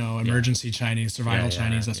 You know, emergency Chinese, survival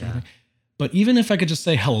Chinese, that sort of thing. But even if I could just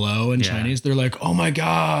say hello in Chinese, they're like, "Oh my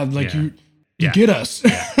God, like you get us,"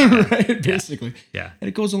 right? Basically. Yeah. And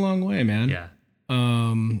it goes a long way, man. Yeah.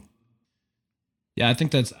 Yeah, I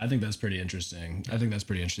think that's pretty interesting. I think that's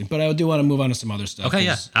pretty interesting. But I do want to move on to some other stuff. Okay,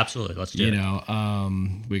 yeah, absolutely. Let's do it. You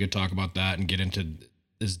know, we could talk about that and get into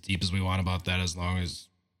as deep as we want about that as long as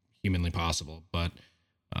humanly possible. But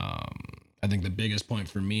I think the biggest point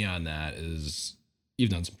for me on that is you've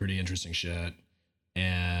done some pretty interesting shit,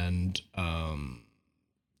 and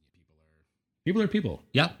people are people.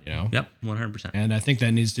 Yeah. You know. Yep. 100%. And I think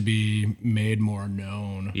that needs to be made more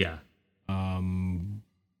known. Yeah.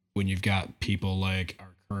 When you've got people like our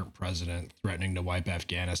current president threatening to wipe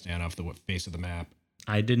Afghanistan off the face of the map.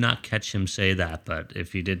 I did not catch him say that, but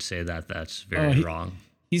if he did say that, that's very wrong.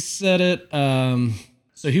 He said it.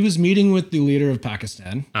 So he was meeting with the leader of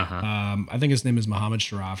Pakistan. I think his name is Mohammed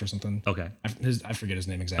Sharaf or something. Okay. I forget his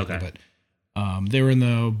name exactly, but they were in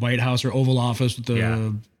the White House or Oval Office with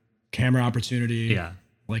the camera opportunity. Yeah.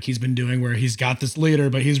 Like he's been doing where he's got this leader,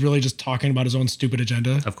 but he's really just talking about his own stupid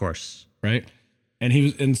agenda. Of course. Right.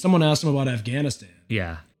 And someone asked him about Afghanistan.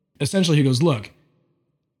 Yeah. Essentially, he goes, "Look,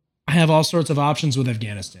 I have all sorts of options with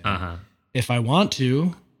Afghanistan. If I want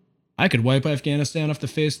to, I could wipe Afghanistan off the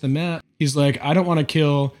face of the map." He's like, "I don't want to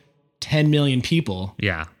kill 10 million people.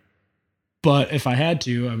 Yeah. But if I had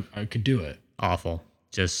to, I could do it." Awful.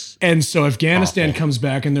 And so Afghanistan comes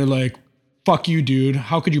back and they're like, "Fuck you, dude.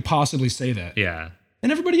 How could you possibly say that?" Yeah.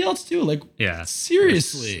 And everybody else too. Like,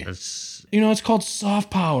 seriously. You know, it's called soft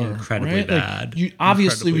power. Incredibly bad. Like,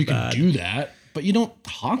 obviously, we can do that, but you don't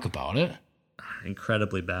talk about it.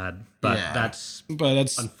 Incredibly bad. But that's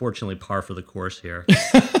unfortunately par for the course here.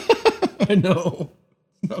 I know.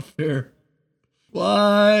 It's not fair.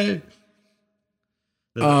 Why?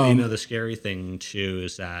 The scary thing, too,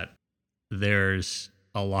 is that there's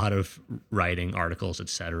a lot of writing, articles,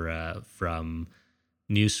 etc., from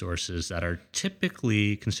news sources that are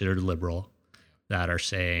typically considered liberal, that are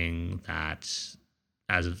saying that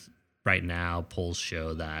as of right now, polls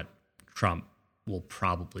show that Trump will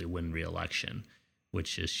probably win re-election,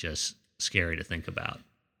 which is just scary to think about.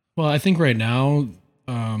 Well, I think right now,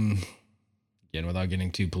 again, without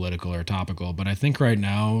getting too political or topical, but I think right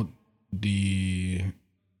now the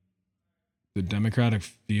Democratic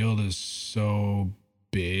field is so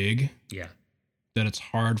big that it's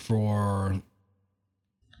hard for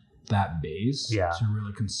that base to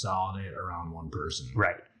really consolidate around one person.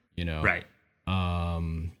 Right. You know? Right.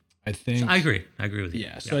 I think... So I agree with you.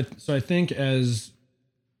 Yeah. So I think as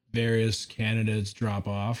various candidates drop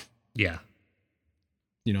off, you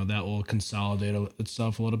know, that will consolidate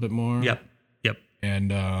itself a little bit more. Yep.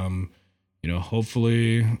 And, you know,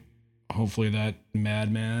 hopefully that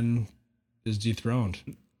madman is dethroned.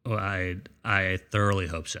 Well, I thoroughly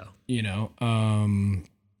hope so. You know,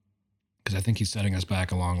 because I think he's setting us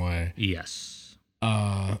back a long way. Yes.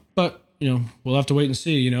 But, you know, we'll have to wait and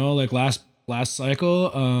see, you know, like last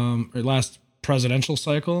cycle, or last presidential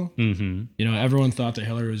cycle, you know, everyone thought that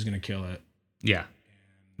Hillary was going to kill it. Yeah.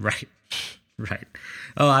 Right.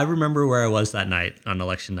 Oh, I remember where I was that night on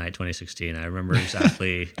election night 2016. I remember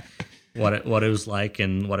exactly what it was like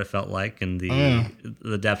and what it felt like and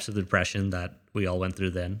the depths of the depression that we all went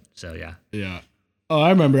through then. So, yeah. Yeah. Oh, I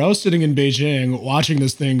remember I was sitting in Beijing watching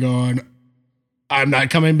this thing going, I'm not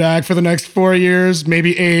coming back for the next 4 years,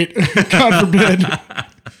 maybe 8, God forbid.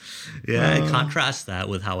 Yeah, contrast that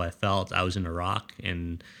with how I felt. I was in Iraq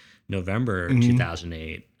in November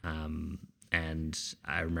 2008, and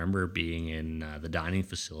I remember being in the dining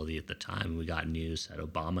facility at the time. We got news that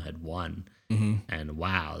Obama had won, and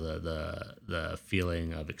wow, the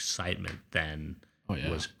feeling of excitement then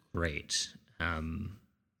was great.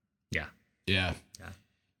 Yeah.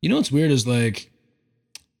 You know what's weird is like,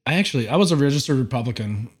 I was a registered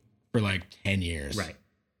Republican for like 10 years. Right.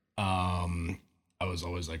 I was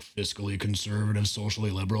always like fiscally conservative,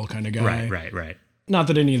 socially liberal kind of guy. Right. Not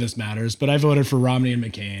that any of this matters, but I voted for Romney and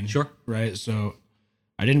McCain. Sure. Right. So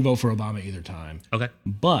I didn't vote for Obama either time. Okay.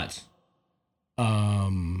 But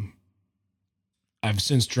I've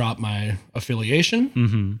since dropped my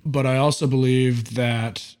affiliation. But I also believe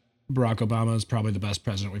that Barack Obama is probably the best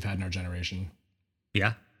president we've had in our generation.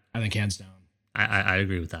 Yeah. I think hands down. I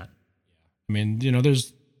agree with that. I mean, you know,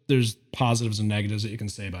 there's positives and negatives that you can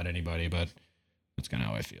say about anybody, but that's kind of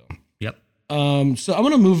how I feel. Yep. So I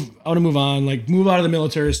want to move on, like move out of the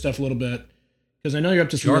military stuff a little bit, because I know you're up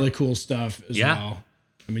to some really cool stuff as well.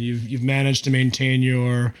 I mean, you've managed to maintain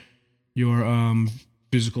your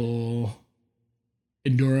physical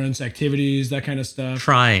endurance activities, that kind of stuff?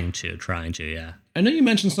 Trying to, yeah. I know you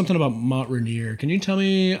mentioned something about Mount Rainier. Can you tell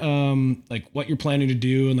me like what you're planning to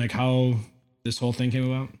do and like how this whole thing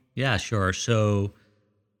came about? Yeah, sure. So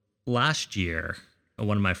last year,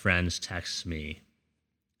 one of my friends texts me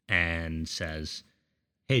and says,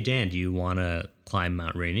 "Hey Dan, do you want to climb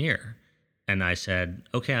Mount Rainier?" And I said,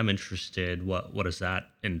 "Okay, I'm interested. What does that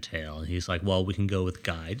entail?" And he's like, "Well, we can go with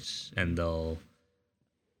guides and they'll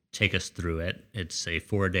take us through it. It's a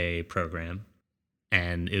 4-day program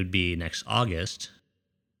and it would be next August,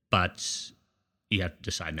 but you have to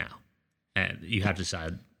decide now. And you have to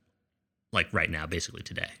decide like right now, basically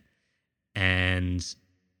today." And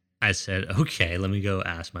I said, "Okay, let me go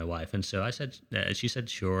ask my wife." And so I said, she said,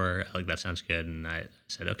 "Sure, like that sounds good." And I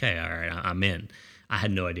said, "Okay, all right, I'm in." I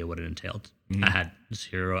had no idea what it entailed. I had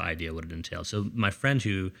zero idea what it entailed. So my friend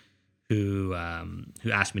who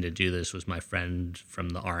asked me to do this was my friend from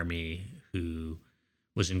the Army who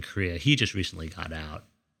was in Korea. He just recently got out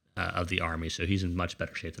of the Army, so he's in much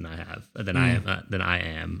better shape than I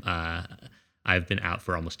am. I've been out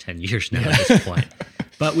for almost 10 years now at this point.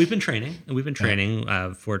 But we've been training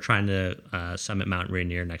for trying to summit Mount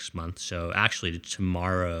Rainier next month. So actually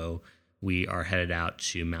tomorrow we are headed out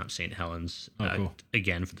to Mount St. Helens cool.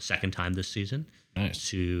 again for the second time this season. Nice.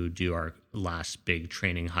 To do our last big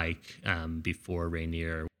training hike before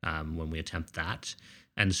Rainier when we attempt that.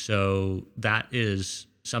 And so that is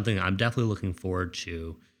something I'm definitely looking forward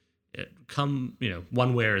to. Come,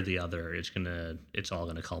 one way or the other, it's all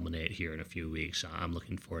gonna culminate here in a few weeks. I'm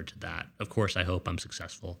looking forward to that. Of course, I hope I'm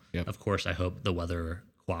successful. Yep. Of course, I hope the weather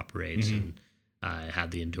cooperates and I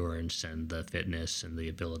have the endurance and the fitness and the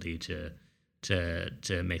ability to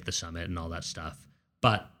make the summit and all that stuff.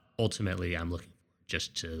 But ultimately, I'm looking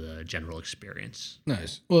just to the general experience.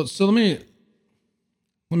 Nice. Well, so let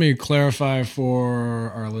me clarify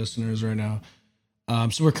for our listeners right now.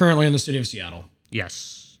 So we're currently in the city of Seattle.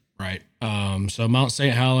 Yes. Right. So Mount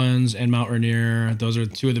St. Helens and Mount Rainier, those are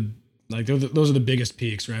two of those are the biggest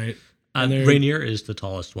peaks, right? Rainier is the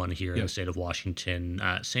tallest one here in the state of Washington.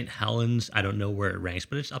 St. Helens, I don't know where it ranks,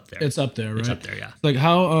 but it's up there. It's up there, right? It's up there, yeah. Like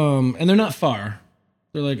how, and they're not far.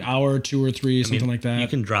 They're like hour, 2 or 3, something like that. You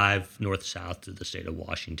can drive north-south to the state of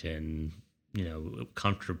Washington,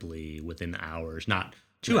 comfortably within hours. Not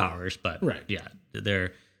 2 hours, but yeah,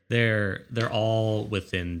 they're all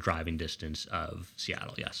within driving distance of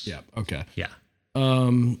Seattle. Yes. Yeah. Okay. Yeah.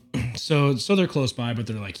 So they're close by, but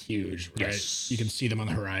they're like huge, right? Yes. You can see them on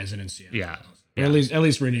the horizon in Seattle. Yeah. Or at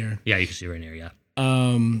least Rainier. Yeah, you can see Rainier. Yeah.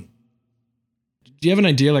 Do you have an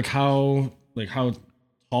idea like how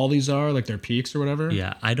tall these are, like their peaks or whatever?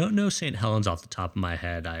 Yeah, I don't know St. Helens off the top of my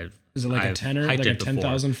head. Is it like a 10 or like a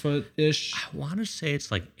 10,000 foot ish? I want to say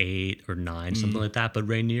it's like 8 or 9, something like that. But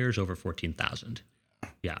Rainier is over 14,000.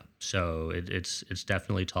 Yeah, so it's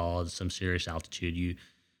definitely tall. It's some serious altitude.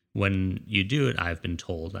 When you do it, I've been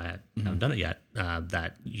told, I haven't done it yet,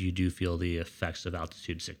 that you do feel the effects of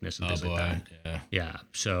altitude sickness and things like that. Yeah. Yeah.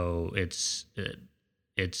 So it's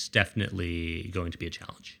definitely going to be a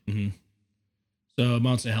challenge. Mm-hmm. So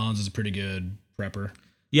Mount St. Helens is a pretty good prepper.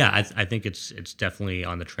 Yeah, I think it's definitely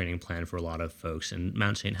on the training plan for a lot of folks. And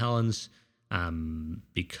Mount St. Helens,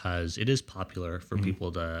 because it is popular for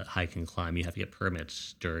people to hike and climb, you have to get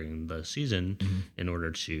permits during the season in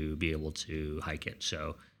order to be able to hike it.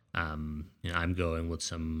 So I'm going with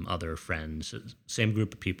some other friends, same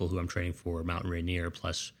group of people who I'm training for Mount Rainier,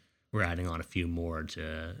 plus we're adding on a few more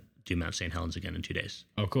to do Mount St. Helens again in 2 days.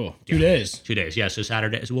 Oh, cool. Yeah. 2 days. 2 days. Yeah. So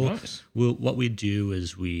Saturday. So Nice. what we do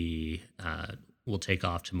is we'll take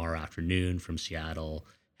off tomorrow afternoon from Seattle,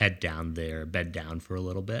 head down there, bed down for a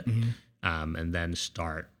little bit, and then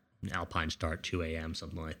Alpine start 2 a.m.,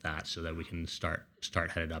 something like that, so that we can start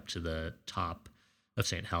headed up to the top of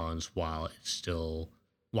St. Helens while it's still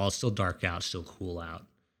dark out, still cool out.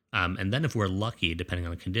 And then if we're lucky, depending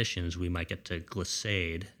on the conditions, we might get to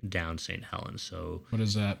glissade down St. Helens. So what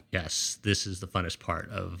is that? Yes, this is the funnest part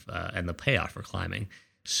of and the payoff for climbing.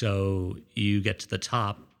 So you get to the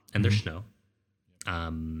top and there's snow.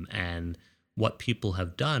 And what people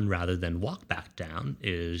have done rather than walk back down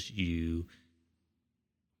is you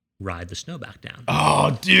ride the snow back down.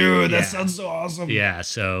 Oh, dude, that sounds so awesome. Yeah,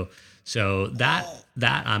 so that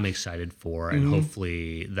I'm excited for, and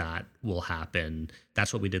hopefully that will happen.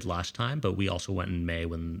 That's what we did last time, but we also went in May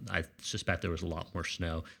when I suspect there was a lot more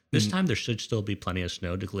snow. This time there should still be plenty of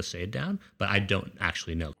snow to glissade down, but I don't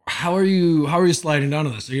actually know. How are you sliding down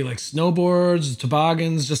on this? Are you like snowboards,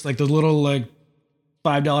 toboggans, just like the little like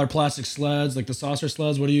 $5 plastic sleds, like the saucer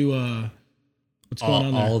sleds? What do you what's going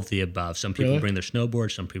on there? All of the above. Some people bring their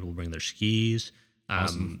snowboards, some people bring their skis.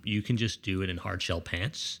 Awesome. You can just do it in hard shell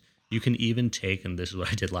pants. You can even take, and this is what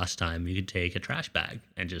I did last time, you could take a trash bag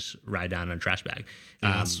and just ride down on a trash bag.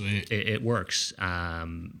 That's sweet. It works.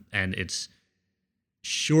 And it's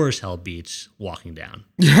sure as hell beats walking down.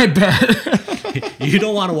 I bet. You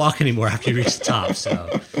don't want to walk anymore after you reach the top.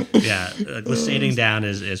 So, yeah, glissading down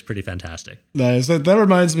is pretty fantastic. Nice. That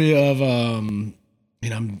reminds me of, I'm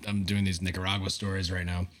doing these Nicaragua stories right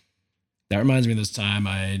now. That reminds me of this time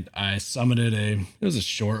I summited it was a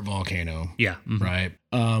short volcano. Yeah. Mm-hmm. Right.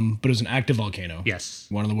 But it was an active volcano. Yes.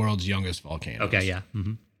 One of the world's youngest volcanoes. Okay. Yeah.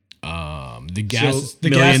 Mm-hmm. The gas, so the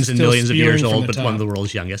millions gas and millions of years spewing old, from but the one of top. the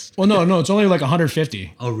world's youngest. Well, no, it's only like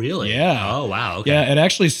 150. Oh, really? Yeah. Oh, wow. Okay. Yeah, it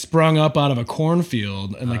actually sprung up out of a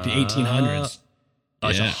cornfield in like the 1800s. Oh,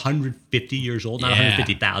 it's Yeah. 150 years old, not Yeah.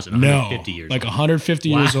 150,000. No, 150 years like old. 150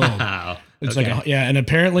 years old. Wow. It's Okay. like and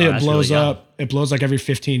apparently Oh, it that's blows really young. up. It blows like every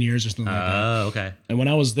 15 years or something like that. Oh, okay. And when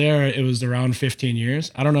I was there, it was around 15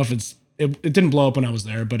 years. I don't know if it didn't blow up when I was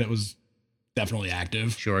there, but it was definitely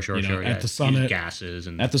active. Sure. You know, Sure. at the summit, gases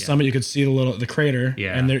and At the summit, you could see the crater.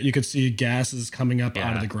 Yeah. And there you could see gases coming up out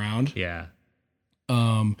Yeah. of the ground. Yeah.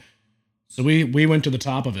 So we went to the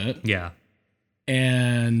top of it, Yeah.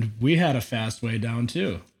 and we had a fast way down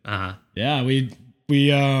too. Uh huh. Yeah, we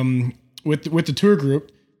with the tour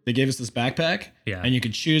group, they gave us this backpack. Yeah. And you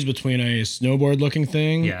could choose between a snowboard looking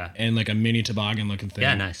thing. Yeah. And like a mini toboggan looking thing.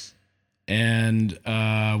 Yeah. Nice. And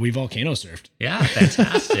we volcano surfed. Yeah.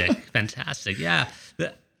 Fantastic. Fantastic. Yeah.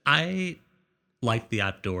 I like the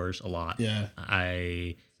outdoors a lot. Yeah.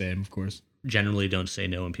 I Same, of course. generally don't say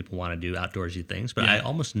no when people want to do outdoorsy things, but Yeah. I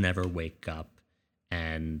almost never wake up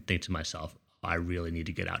and think to myself, I really need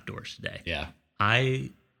to get outdoors today. Yeah. I,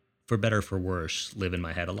 for better or for worse, live in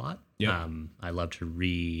my head a lot. Yep. I love to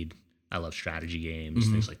read. I love strategy games,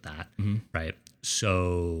 Mm-hmm. things like that. Right.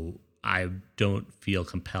 So I don't feel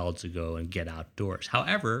compelled to go and get outdoors.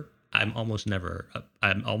 However, I'm almost never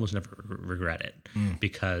regret it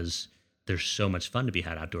because there's so much fun to be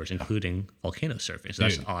had outdoors, including volcano surfing. So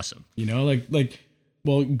that's Dude. awesome. You know,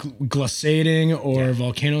 glissading or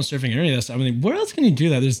volcano surfing or any of that stuff. I mean, where else can you do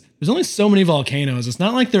that? There's only so many volcanoes. It's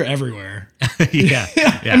not like they're everywhere. yeah.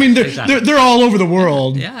 I mean, exactly. they're all over the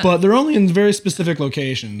world, Yeah. but they're only in very specific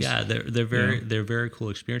locations. Yeah, they're very cool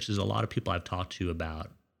experiences. A lot of people I've talked to about,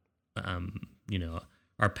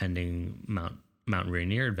 our pending Mount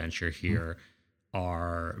Rainier adventure here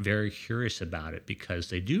are very curious about it because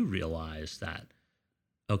they do realize that,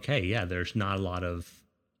 okay, yeah, there's not a lot of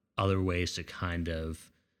other ways to kind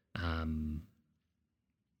of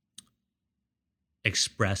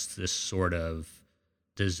express this sort of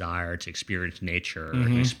desire to experience nature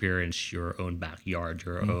and experience your own backyard,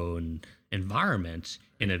 your own environment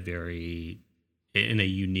in a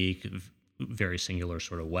unique, very singular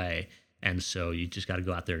sort of way. And so you just got to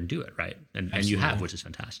go out there and do it, right? And you have, which is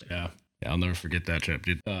fantastic. Yeah, I'll never forget that trip,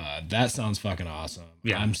 dude. That sounds fucking awesome.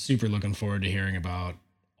 Yeah. I'm super looking forward to hearing about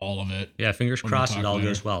all of it. Yeah, fingers We'll crossed talk it all later.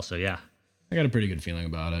 goes well. So yeah. I got a pretty good feeling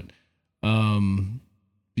about it.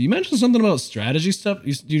 You mentioned something about strategy stuff.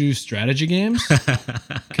 You do strategy games?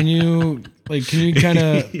 Can you kind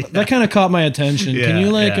of that kind of caught my attention. Can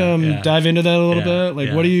you dive into that a little bit?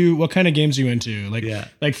 Like what kind of games are you into?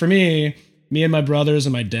 Like for me and my brothers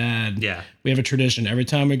and my dad, we have a tradition. Every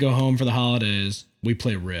time we go home for the holidays, we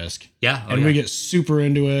play Risk. Yeah. And we get super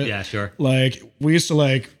into it. Yeah, sure. Like we used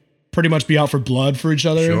to pretty much be out for blood for each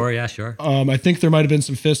other. Sure, yeah, sure. I think there might have been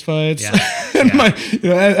some fist fights. Yeah. And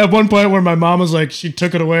at one point where my mom was like, she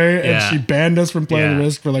took it away and she banned us from playing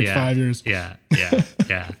Risk for 5 years. Yeah.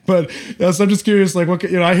 But so I'm just curious,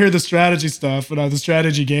 I hear the strategy stuff and the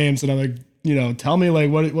strategy games, and I'm like, tell me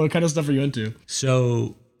what kind of stuff are you into?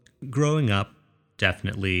 So growing up,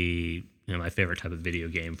 definitely, my favorite type of video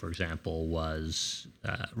game, for example, was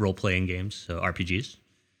role-playing games, so RPGs,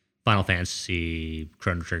 Final Fantasy,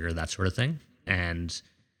 Chrono Trigger, that sort of thing. And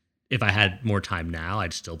if I had more time now,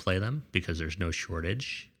 I'd still play them because there's no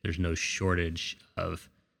shortage. There's no shortage of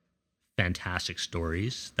fantastic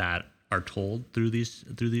stories that are told through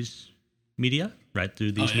these media, right?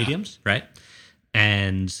 Through these mediums, right?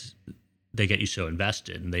 And they get you so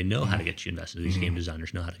invested, and they know how to get you invested. These game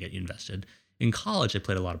designers know how to get you invested. In college, I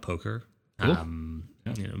played a lot of poker,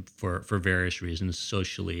 for various reasons,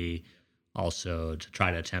 socially, also to try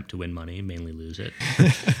to attempt to win money, mainly lose it.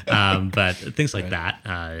 But things like that.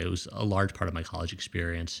 It was a large part of my college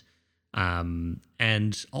experience.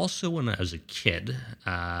 And also when I was a kid,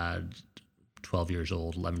 12 years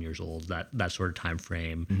old, 11 years old, that sort of time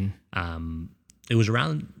frame. It was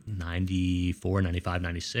around 94, 95,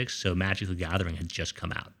 96. So Magic the Gathering had just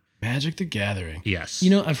come out. Magic the Gathering. Yes.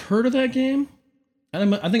 I've heard of that game. I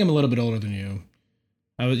think I'm a little bit older than you.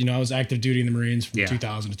 I was active duty in the Marines from Yeah.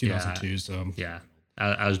 2000 to 2002. So Yeah.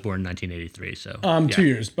 I was born in 1983. So about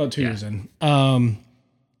 2 years in.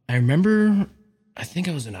 I remember, I think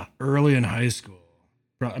I was early in high school.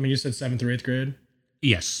 I mean, you said 7th or 8th grade.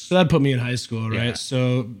 Yes. So that put me in high school, right? Yeah.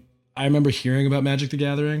 So I remember hearing about Magic the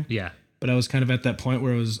Gathering. Yeah. But I was kind of at that point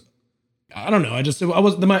where I don't know. I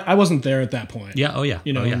wasn't there at that point. Yeah. Oh yeah.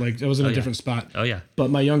 You know, like I was in a different spot. Oh yeah. But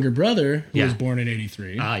my younger brother, who was born in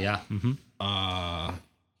 83. Ah, yeah. Mm-hmm.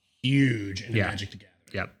 Huge into Magic the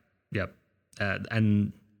Gathering. Yep.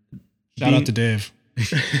 And Shout out to Dave.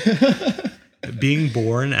 being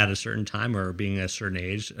born at a certain time or being a certain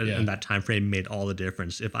age in that time frame made all the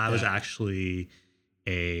difference. If I was actually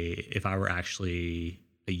if I were actually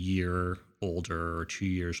a year older or 2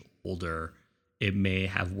 years older, it may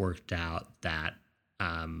have worked out that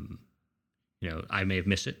I may have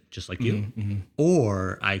missed it just like you,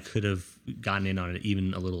 or I could have gotten in on it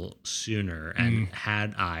even a little sooner. And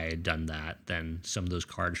had I done that, then some of those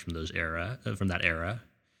cards from that era,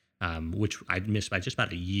 which I missed by just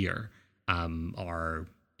about a year, are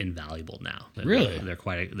invaluable now. Really? They're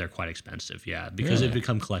quite expensive. Yeah, because they've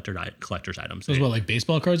become collector's items. Those like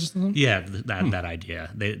baseball cards or something? Yeah, that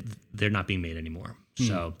idea. They're not being made anymore.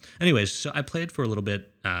 So, anyways, I played for a little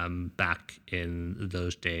bit back in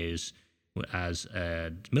those days as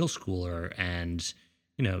a middle schooler, and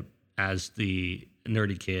as the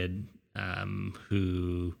nerdy kid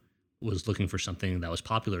who was looking for something that was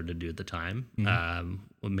popular to do at the time,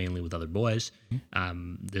 mainly with other boys.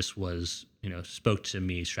 This was, spoke to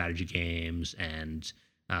me, strategy games and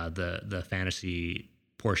the fantasy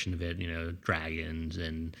portion of it, dragons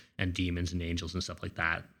and demons and angels and stuff like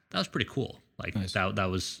that. That was pretty cool. Like nice.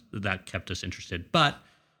 that kept us interested. But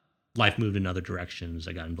life moved in other directions.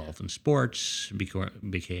 I got involved in sports,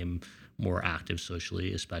 became more active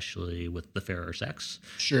socially, especially with the fairer sex.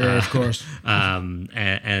 Sure, of course.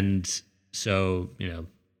 And so,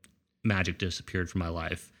 magic disappeared from my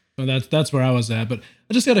life. So that's where I was at. But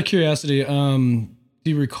I just got a curiosity. Do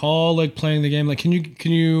you recall like playing the game? Like, can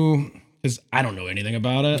you? Because I don't know anything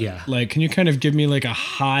about it. Yeah. Like, can you kind of give me like a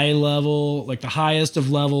high level, like the highest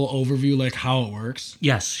of level overview, like how it works?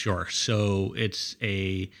 Yes, sure. So it's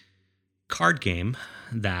a card game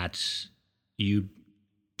that you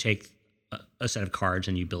take a set of cards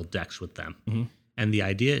and you build decks with them. Mm-hmm. And the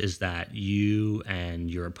idea is that you and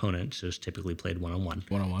your opponent, so it's typically played one-on-one.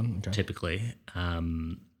 One-on-one, okay. Typically.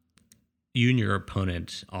 You and your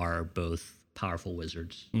opponent are both powerful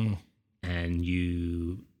wizards. And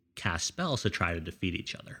you cast spells to try to defeat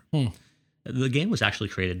each other. The game was actually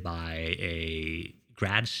created by a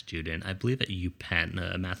grad student, I believe at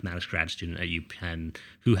UPenn, a mathematics grad student at UPenn,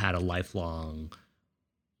 who had a lifelong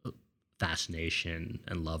fascination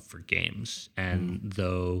and love for games. And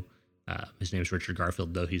though his name is Richard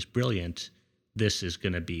Garfield, though he's brilliant, this is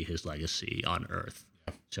going to be his legacy on Earth.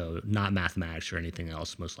 So not mathematics or anything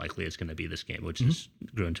else. Most likely it's going to be this game, which has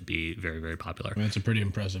grown to be very, very popular. I mean, it's a pretty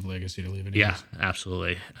impressive legacy to leave it. Yeah,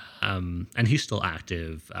 absolutely. And he's still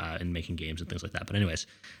active in making games and things like that. But anyways,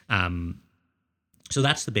 so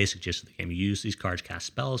that's the basic gist of the game. You use these cards, cast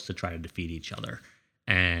spells to try to defeat each other.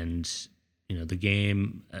 And, the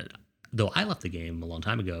game, though I left the game a long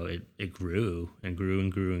time ago, it grew and grew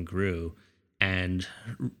and grew and grew. And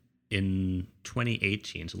in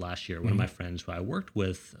 2018, so last year, one of my friends who I worked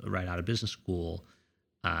with right out of business school,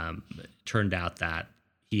 turned out that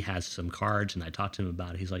he has some cards, and I talked to him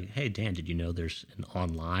about it. He's like, "Hey, Dan, did you know there's an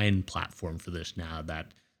online platform for this now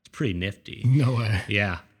that's pretty nifty?" No way.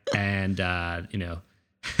 Yeah. And,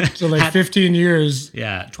 So like 15 years.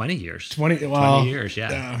 Yeah, 20 years. 20 years,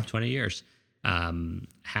 yeah. 20 years.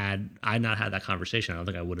 Had I not had that conversation, I don't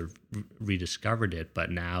think I would have rediscovered it,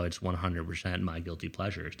 but now it's 100% my guilty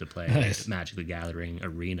pleasure to play Magic the Gathering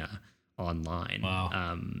Arena online. Wow.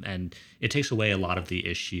 And it takes away a lot of the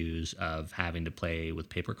issues of having to play with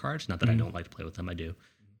paper cards. Not that I don't like to play with them, I do.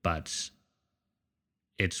 But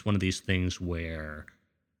it's one of these things where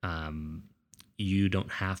you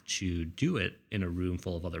don't have to do it in a room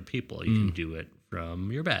full of other people. You can do it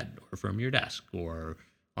from your bed or from your desk or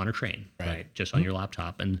on a train, right? Just on your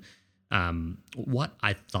laptop. And what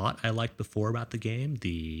I thought I liked before about the game,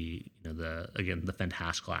 the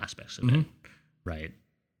fantastical aspects of it, right?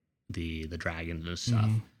 The dragons and stuff,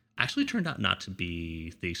 actually turned out not to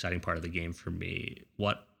be the exciting part of the game for me.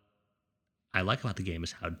 What I like about the game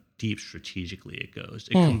is how deep strategically it goes.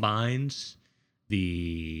 It combines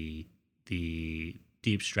the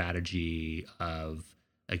deep strategy of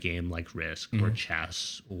a game like Risk or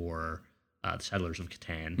chess or the Settlers of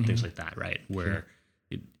Catan, things like that, right? Where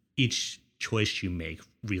each choice you make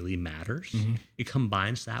really matters. It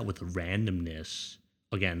combines that with the randomness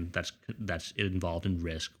again, that's involved in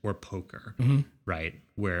Risk or poker, right?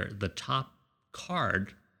 Where the top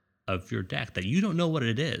card of your deck that you don't know what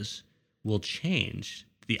it is will change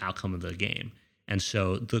the outcome of the game. And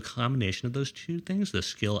so the combination of those two things, the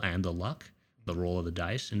skill and the luck, the roll of the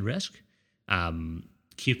dice in Risk,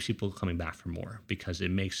 keeps people coming back for more because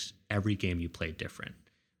it makes every game you play different,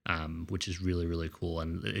 which is really, really cool.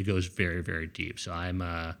 And it goes very, very deep. So I am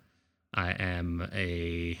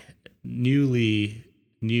a newly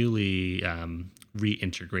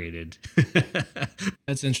reintegrated.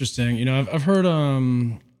 That's interesting. You know, I've heard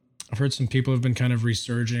some people have been kind of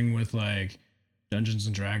resurging with like Dungeons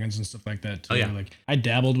and Dragons and stuff like that too. Oh, yeah. Like I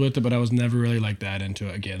dabbled with it, but I was never really like that into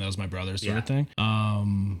it. Again, that was my brother's sort of thing.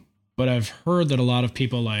 But I've heard that a lot of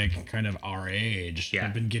people like kind of our age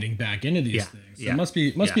have been getting back into these things. So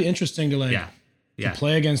it must be interesting to like to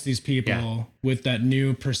play against these people with that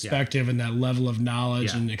new perspective and that level of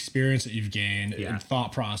knowledge and experience that you've gained and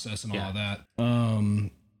thought process and all of that.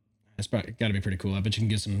 It's got to be pretty cool. I bet you can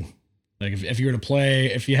get some, like if you were to play,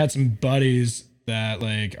 if you had some buddies that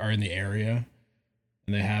like are in the area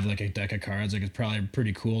and they have like a deck of cards, like it's probably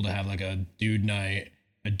pretty cool to have like a dude night,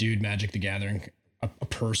 a dude Magic the Gathering, a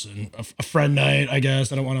friend night, I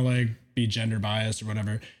guess. I don't want to like be gender biased or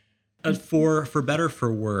whatever. For better,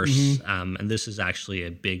 for worse, and this is actually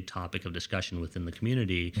a big topic of discussion within the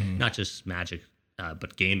community, not just Magic,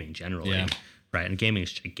 but gaming generally, right? And gaming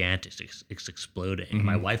is gigantic; it's exploding.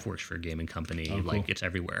 My wife works for a gaming company; like it's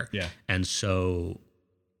everywhere. Yeah, and so,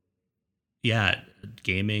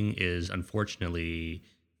 gaming is unfortunately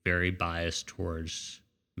very biased towards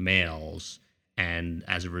males, and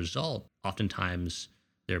as a result, oftentimes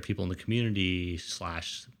there are people in the community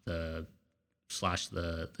the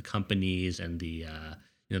companies and the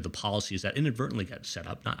the policies that inadvertently get set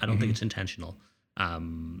up. I don't think it's intentional,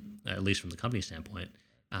 at least from the company standpoint,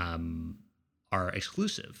 are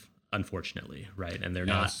exclusive, unfortunately, right? And they're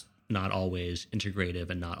not always integrative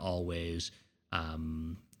and not always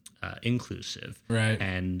inclusive, right?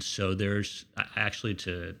 And so there's actually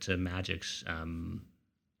to Magic's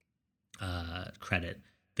credit,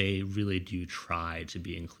 they really do try to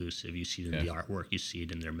be inclusive. You see it in the artwork, you see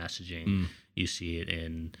it in their messaging, you see it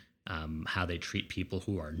in how they treat people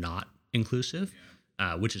who are not inclusive,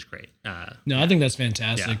 which is great. I think that's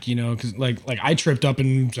fantastic, you know, because like I tripped up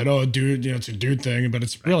and said, oh, dude, you know, it's a dude thing, but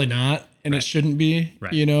it's really not, and it shouldn't be,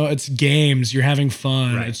 you know, it's games, you're having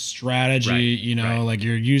fun, it's strategy, you know, like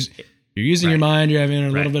you're using your mind, you're having a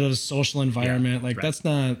little bit of a social environment, like that's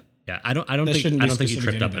not... Yeah, I don't think you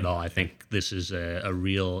tripped up at all. I think this is a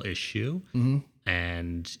real issue,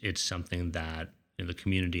 and it's something that the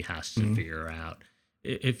community has to figure out.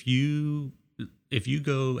 If you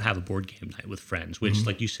go have a board game night with friends, which,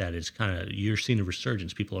 like you said, is kind of, you're seeing a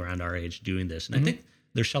resurgence, people around our age doing this, and I think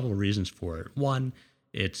there's several reasons for it. One,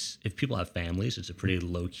 it's if people have families, it's a pretty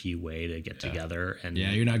low key way to get together, and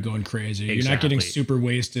you're not going crazy. You're not getting super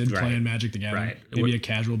wasted playing Magic the Gathering. Maybe a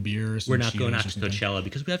casual beer. Or some we're not going out to Coachella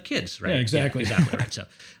because we have kids, right? Yeah, exactly. Right. So,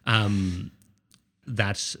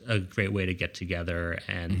 that's a great way to get together.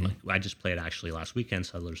 And like, I just played actually last weekend,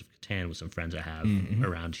 Settlers of Catan, with some friends I have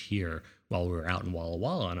around here while we were out in Walla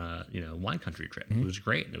Walla on a wine country trip. It was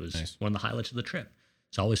great. It was one of the highlights of the trip.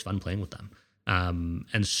 It's always fun playing with them.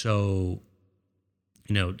 And so,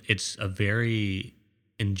 it's a very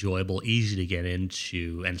enjoyable, easy to get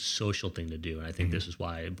into, and social thing to do. And I think this is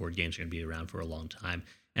why board games are going to be around for a long time.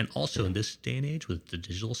 And also in this day and age with the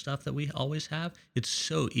digital stuff that we always have, it's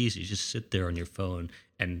so easy. Just sit there on your phone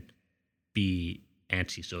and be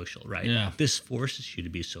antisocial, right? Yeah. This forces you to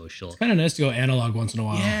be social. It's kind of nice to go analog once in a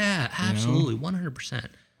while. Yeah, absolutely. 100%.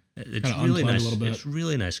 It's really nice. It's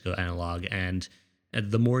really nice to go analog. And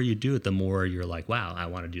the more you do it, the more you're like, wow, I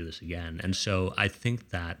want to do this again. And so I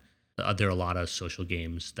think that there are a lot of social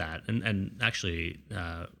games that, and actually,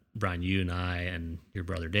 Brian, you and I and your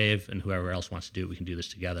brother Dave and whoever else wants to do it, we can do this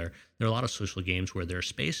together. There are a lot of social games where there are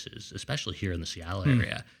spaces, especially here in the Seattle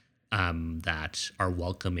area, that are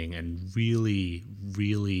welcoming and really,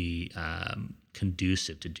 really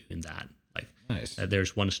conducive to doing that. Like, nice.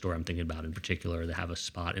 There's one store I'm thinking about in particular. They have a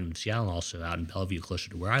spot in Seattle, also out in Bellevue, closer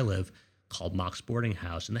to where I live, called Mock's Boarding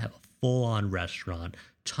House, and they have a full-on restaurant,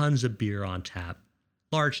 tons of beer on tap,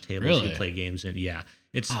 large tables you play games in. Yeah.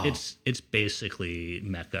 It's basically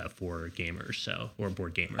Mecca for gamers, or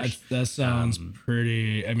board gamers. That sounds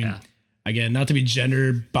pretty. I mean, again, not to be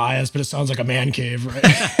gender biased, but it sounds like a man cave, right?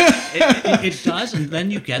 it does, and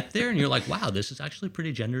then you get there and you're like, wow, this is actually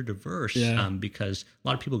pretty gender diverse. Yeah. Because a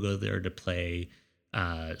lot of people go there to play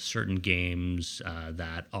certain games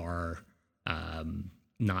that are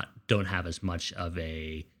don't have as much of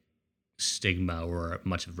a stigma or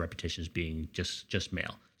much of a reputation as being just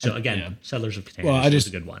male. So again, Settlers of Catan is a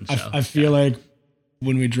good one. So, I feel like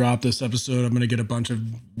when we drop this episode, I'm gonna get a bunch of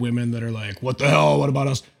women that are like, "What the hell? What about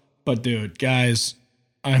us?" But dude, guys,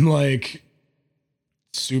 I'm like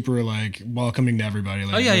super like welcoming to everybody.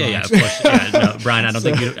 Like, of course. No, Brian, I don't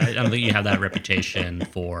think you have that reputation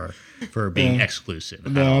for being exclusive.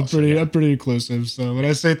 No, I'm pretty inclusive. So when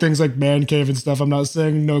I say things like man cave and stuff, I'm not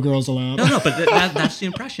saying no girls allowed. No, but that's the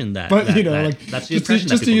impression that. But that's the impression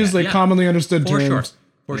just to use like commonly understood terms.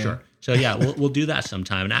 For sure. So we'll do that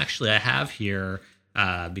sometime. And actually, I have here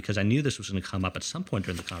because I knew this was going to come up at some point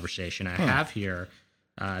during the conversation. I have here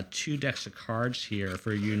 2 decks of cards here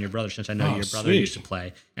for you and your brother, since I know your brother used to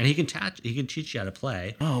play, and he can teach you how to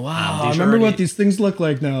play. Oh wow! I remember what these things look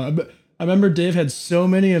like now. I remember Dave had so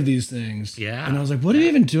many of these things. Yeah, and I was like, "What are you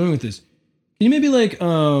even doing with this?" Can you maybe like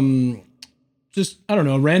just I don't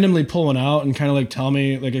know, randomly pull one out and kind of like tell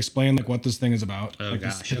me, like explain like what this thing is about? Oh like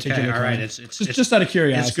gosh, okay, all right. It's just out of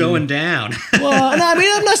curiosity. It's going down. Well, no, I mean,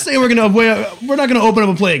 I'm not saying we're not gonna open up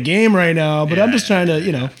and play a game right now, but I'm just trying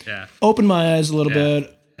to open my eyes a little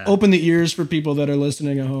bit. Open the ears for people that are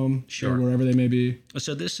listening at home, or wherever they may be.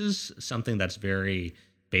 So this is something that's very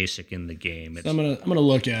basic in the game. I'm gonna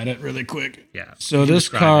look at it really quick. Yeah. So this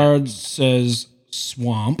card says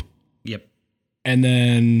swamp. Yep. And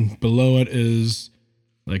then below it is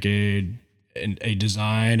like a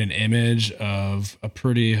design, an image of a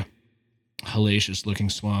pretty hellacious looking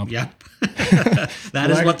swamp. Yep. That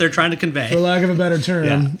is what they're trying to convey. For lack of a better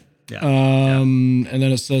term. Yeah. And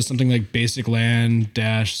then it says something like basic land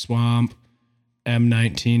 - swamp,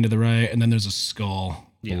 M19 to the right, and then there's a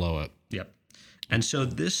skull below it. Yep. And so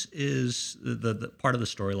this is the part of the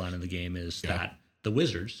storyline of the game is that the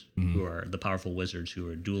wizards, who are the powerful wizards who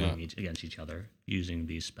are dueling against each other using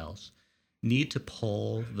these spells, need to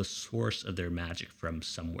pull the source of their magic from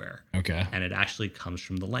somewhere. Okay. And it actually comes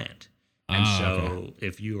from the land. And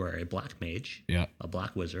if you are a black mage, a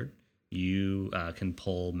black wizard, you can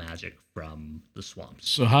pull magic from the swamps.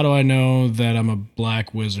 So how do I know that I'm a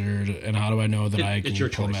black wizard, and how do I know that I can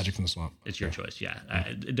pull magic from the swamp? It's your choice,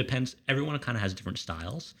 it depends. Everyone kind of has different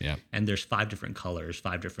styles. Yeah. And there's 5 different colors,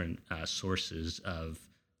 5 different sources of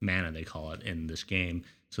mana, they call it, in this game.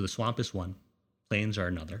 So the swamp is one, plains are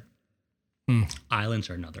another, islands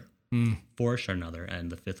are another, forests are another,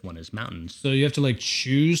 and the 5th one is mountains. So you have to like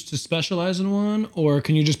choose to specialize in one, or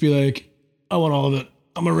can you just be like, I want all of it?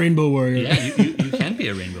 I'm a rainbow warrior. Yeah, you can be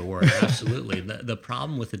a rainbow warrior, absolutely. The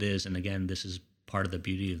problem with it is, and again, this is part of the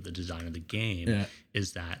beauty of the design of the game,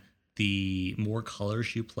 is that the more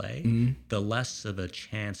colors you play, the less of a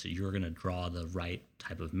chance that you're going to draw the right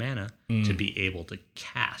type of mana to be able to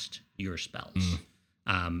cast your spells.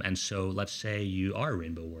 And so let's say you are a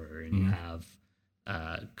rainbow warrior and you have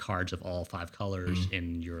cards of all 5 colors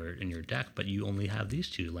in your deck, but you only have these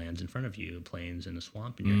 2 lands in front of you, plains and a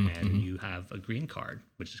swamp in your hand, and you have a green card,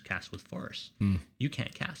 which is cast with forest. You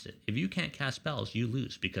can't cast it. If you can't cast spells, you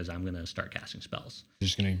lose, because I'm going to start casting spells.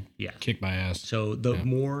 Just going to kick my ass. So the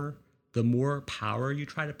more power you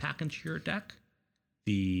try to pack into your deck,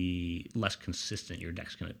 the less consistent your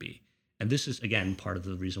deck's going to be. And this is, again, part of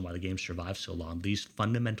the reason why the game survived so long. These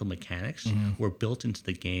fundamental mechanics were built into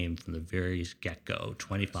the game from the very get-go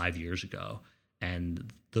 25 years ago.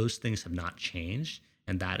 And those things have not changed.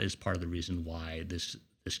 And that is part of the reason why this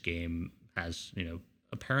game has,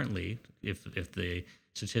 apparently, if the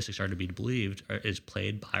statistics are to be believed, is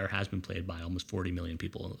played by or has been played by almost 40 million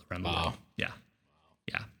people around the world. Yeah.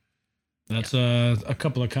 That's a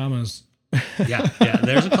couple of commas. yeah,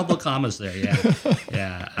 there's a couple of commas there.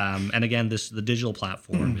 And again, the digital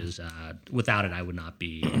platform is without it, we would not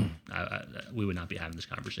be having this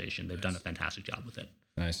conversation. They've done a fantastic job with it.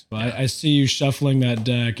 Nice. Well, I see you shuffling that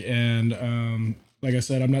deck, and like I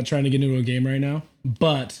said, I'm not trying to get into a game right now,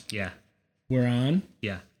 but we're on.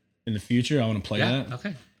 Yeah. In the future, I want to play that.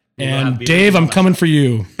 Okay. And Dave, I'm coming for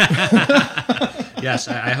you. Yes,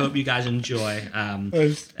 I hope you guys enjoy.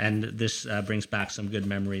 And this brings back some good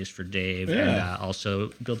memories for Dave, and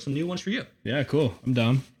also build some new ones for you. Yeah, cool. I'm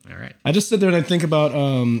down. All right. I just sit there and I think about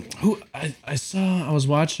who I was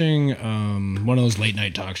watching one of those late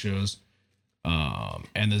night talk shows,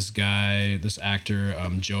 and this actor,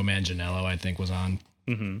 Joe Manganiello, I think, was on.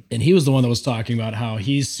 And he was the one that was talking about how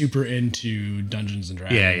he's super into Dungeons and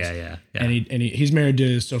Dragons. Yeah. And he's married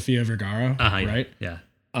to Sofia Vergara, right? Yeah.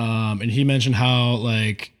 And he mentioned how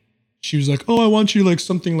like she was like, "Oh, I want you like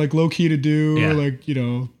something like low key to do, or like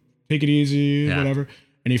take it easy, whatever."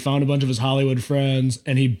 and he found a bunch of his Hollywood friends,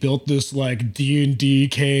 and he built this like D&D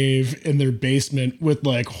cave in their basement with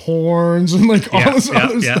like horns and like all this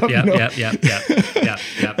other stuff. Yeah.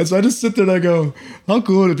 And so I just sit there and I go, how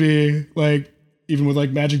cool would it be, like, even with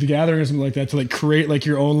like Magic the Gathering or something like that, to like create like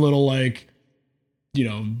your own little like, you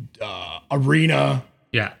know, arena.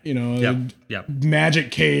 Yeah. You know,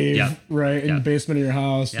 magic cave, right? In the basement of your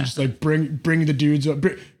house. Yeah. Just like bring the dudes up.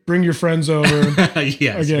 Bring your friends over.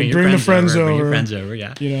 Yes. Again, bring the friends over. Bring your friends over,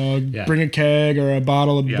 yeah. You know, bring a keg or a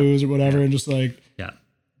bottle of booze or whatever, and just like,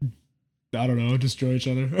 I don't know, destroy each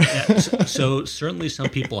other. So certainly some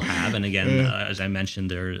people have. And again, as I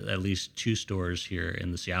mentioned, there are at least 2 stores here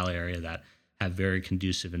in the Seattle area that have very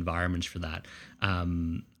conducive environments for that.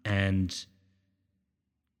 And,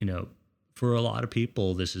 you know, for a lot of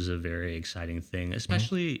people, this is a very exciting thing,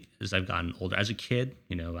 especially as I've gotten older. As a kid,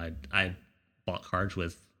 you know, I bought cards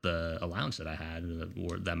with the allowance that I had,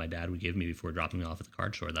 or that my dad would give me before dropping me off at the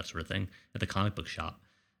card store, that sort of thing, at the comic book shop.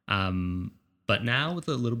 But now with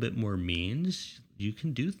a little bit more means, you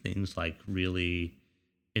can do things like really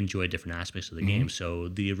enjoy different aspects of the game. So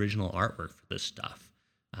the original artwork for this stuff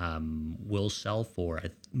will sell for,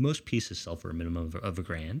 most pieces sell for a minimum of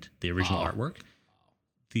 $1,000, the original artwork.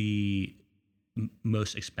 The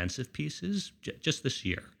most expensive pieces just this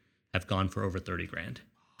year have gone for over $30,000,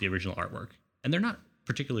 the original artwork. And they're not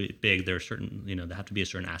particularly big. There are certain, you know, they have to be a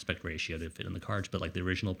certain aspect ratio to fit in the cards, but like the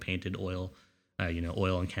original painted oil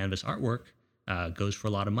and canvas artwork goes for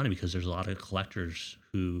a lot of money, because there's a lot of collectors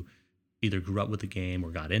who either grew up with the game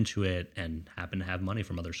or got into it and happen to have money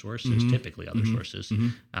from other sources, typically other sources,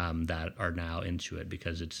 that are now into it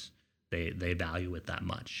because they value it that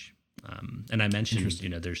much. And I mentioned, you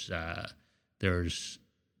know, there's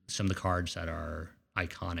some of the cards that are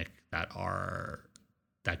iconic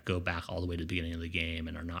that go back all the way to the beginning of the game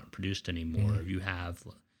and are not produced anymore. You have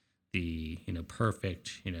the, you know,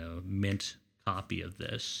 perfect, you know, mint copy of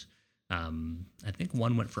this. I think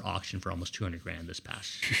one went for auction for almost $200,000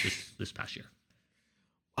 this past year.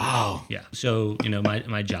 Wow. Yeah. So, you know,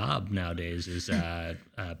 my job nowadays is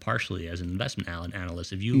partially as an investment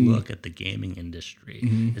analyst. If you look at the gaming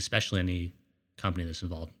industry, especially any company that's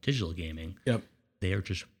involved in digital gaming, they are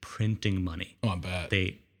just printing money. Oh, I bet.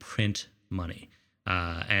 They print money.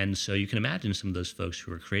 And so you can imagine some of those folks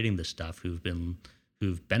who are creating this stuff who've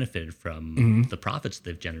benefited from the profits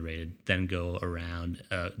they've generated, then go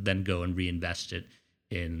and reinvest it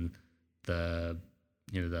in the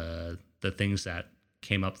things that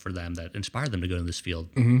came up for them that inspired them to go in this field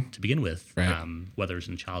to begin with, whether it's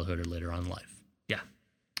in childhood or later on in life. Yeah.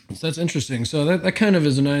 So that's interesting. So that kind of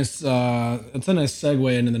is a nice, it's a nice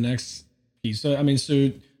segue into the next piece. So, I mean,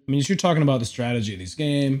 you're talking about the strategy of this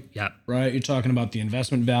game. Yeah. Right. You're talking about the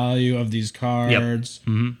investment value of these cards.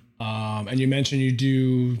 Yep. And you mentioned you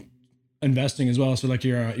do investing as well. So like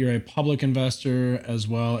you're a public investor as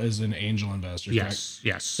well as an angel investor. Yes. Correct?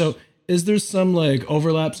 Yes. So is there some like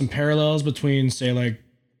overlaps and parallels between, say, like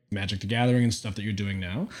Magic the Gathering and stuff that you're doing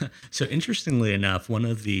now? So interestingly enough, one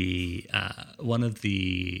of the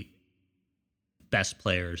best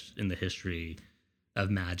players in the history of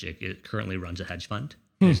Magic, it currently runs a hedge fund.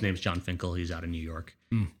 His name's John Finkel. He's out of New York.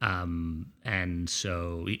 And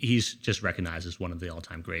so he's just recognized as one of the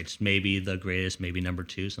all-time greats, maybe the greatest, maybe number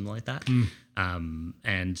 2, something like that.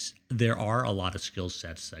 And there are a lot of skill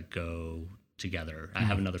sets that go together. I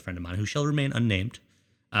have another friend of mine who shall remain unnamed.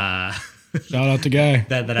 Shout out to Guy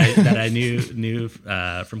that I knew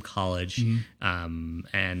from college.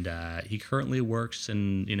 And he currently works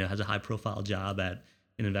and, you know, has a high-profile job at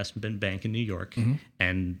an investment bank in New York.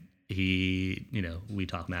 And he, you know, we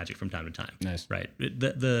talk Magic from time to time. Nice. Right.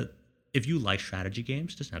 If you like strategy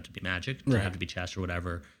games, it doesn't have to be Magic, it doesn't have to be chess or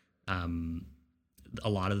whatever. A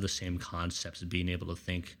lot of the same concepts of being able to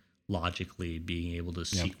think logically, being able to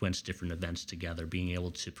sequence different events together, being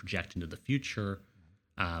able to project into the future,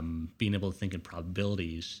 being able to think in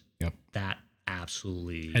probabilities. That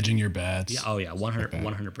absolutely hedging your bets. Yeah. Oh yeah.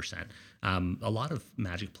 100%. A lot of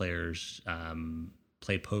Magic players,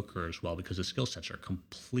 play poker as well because the skill sets are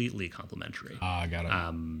completely complementary. Got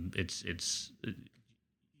it.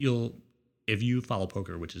 If you follow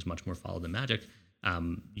poker, which is much more followed than Magic,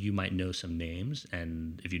 you might know some names,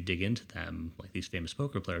 and if you dig into them, like these famous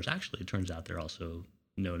poker players, actually it turns out they're also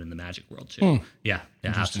known in the Magic world too. Yeah,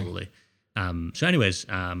 absolutely. So anyways,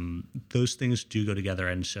 those things do go together,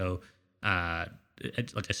 and so like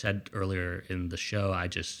I said earlier in the show, I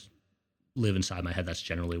just live inside my head. That's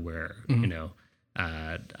generally where you know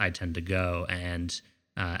I tend to go. And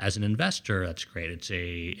as an investor, that's great.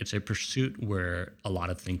 It's a pursuit where a lot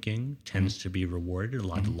of thinking tends to be rewarded, a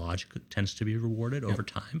lot of logic tends to be rewarded over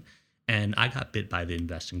time. And I got bit by the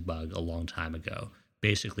investing bug a long time ago.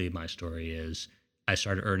 basically my story is I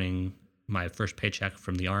started earning my first paycheck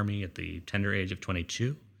from the Army at the tender age of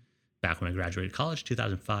 22, back when I graduated college,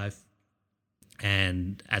 2005.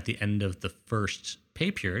 And at the end of the first pay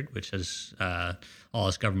period, which as all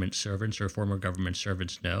us government servants or former government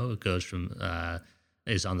servants know, it goes from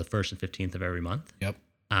is on the 1st and 15th of every month. Yep.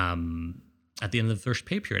 At the end of the first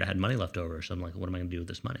pay period, I had money left over. So I'm like, what am I going to do with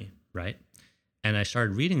this money? Right. And I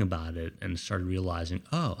started reading about it and started realizing,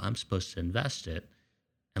 oh, I'm supposed to invest it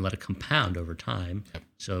and let it compound over time. Yep.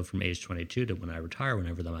 So from age 22 to when I retire,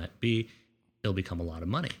 whenever that might be, it'll become a lot of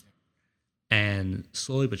money. And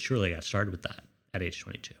slowly but surely I got started with that at age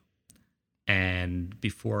 22. And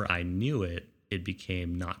before I knew it, it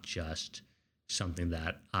became not just something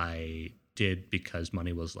that I did because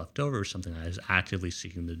money was left over, something I was actively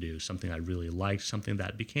seeking to do, something I really liked, something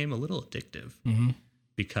that became a little addictive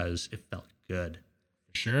because it felt good.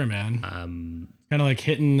 Sure, man. Kind of like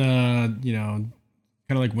hitting, kind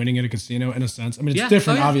of like winning at a casino in a sense. I mean, it's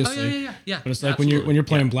different, obviously. Yeah. But it's like when you're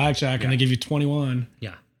playing blackjack and they give you 21.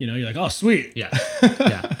 Yeah. You're like, oh, sweet. Yeah.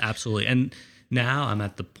 Yeah, absolutely. And now I'm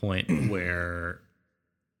at the point where,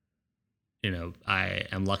 I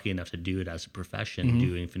am lucky enough to do it as a profession,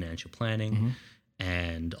 doing financial planning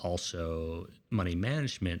and also money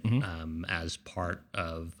management as part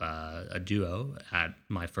of a duo at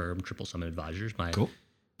my firm, Triple Summit Advisors. My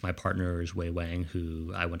partner is Wei Wang,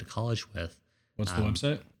 who I went to college with. What's the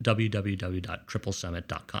website?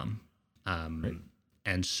 www.triplesummit.com.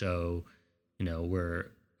 And so, we're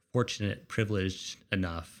fortunate, privileged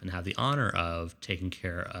enough, and have the honor of taking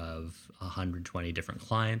care of 120 different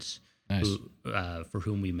clients. Nice. For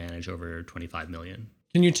whom we manage over 25 million.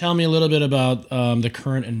 Can you tell me a little bit about the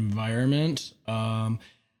current environment? I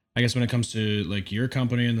guess when it comes to like your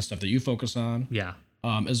company and the stuff that you focus on. Yeah.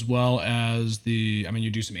 As well as you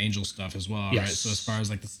do some angel stuff as well, yes. right? So as far as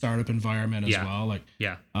like the startup environment as well, like,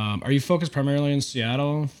 yeah. Are you focused primarily in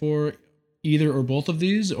Seattle for either or both of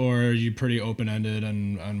these, or are you pretty open-ended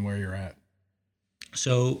on where you're at?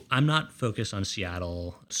 So I'm not focused on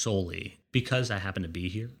Seattle solely because I happen to be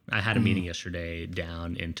here. I had a meeting yesterday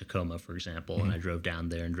down in Tacoma, for example, and I drove down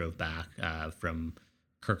there and drove back from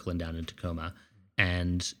Kirkland down in Tacoma.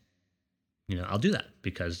 And, I'll do that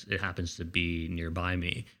because it happens to be nearby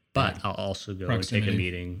me. But I'll also go and take a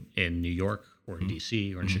meeting in New York or in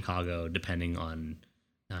DC or in Chicago, depending on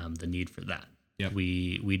the need for that. Yep.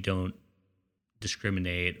 We don't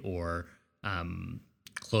discriminate or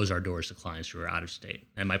close our doors to clients who are out of state.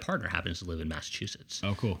 And my partner happens to live in Massachusetts.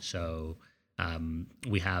 Oh, cool. So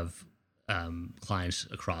we have clients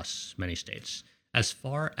across many states. As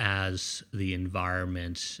far as the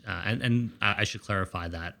environment, and I should clarify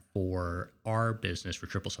that for our business, for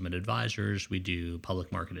Triple Summit Advisors, we do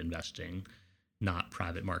public market investing, not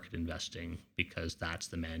private market investing, because that's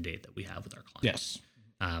the mandate that we have with our clients. Yes.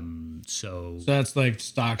 So that's like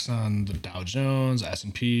stocks on the Dow Jones,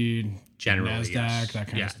 S&P, generally, NASDAQ, yes. that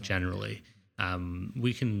kind of stuff. Generally.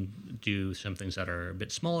 We can do some things that are a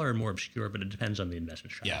bit smaller and more obscure, but it depends on the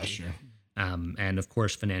investment strategy. Yeah, sure. And of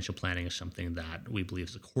course, financial planning is something that we believe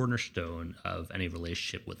is a cornerstone of any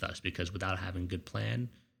relationship with us, because without having a good plan,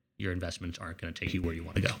 your investments aren't going to take you where you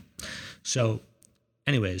want to go. So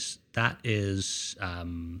anyways, that is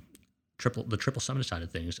the Triple Summit side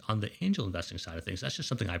of things. On the angel investing side of things, that's just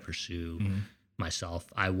something I pursue myself.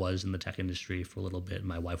 I was in the tech industry for a little bit.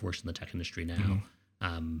 My wife works in the tech industry now.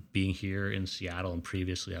 Being here in Seattle, and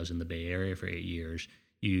previously I was in the Bay Area for 8 years,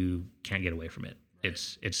 you can't get away from it.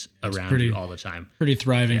 It's around you all the time. Pretty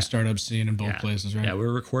thriving startup scene in both places, right? Yeah,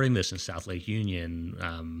 we're recording this in South Lake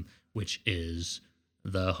Union, which is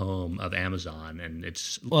the home of Amazon, and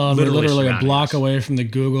it's literally a block away from the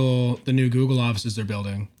new Google offices they're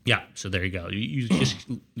building. Yeah, so there you go.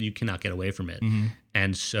 You cannot get away from it.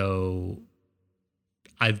 And so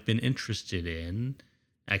I've been interested in,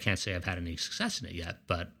 I can't say I've had any success in it yet,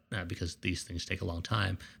 but because these things take a long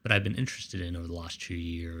time, but I've been interested in over the last 2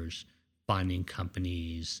 years finding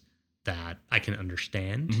companies that I can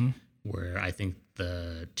understand, where I think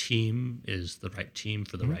the team is the right team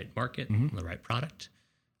for the right market, and the right product,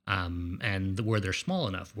 and where they're small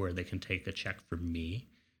enough where they can take a check from me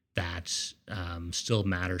that still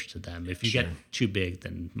matters to them. If you get too big,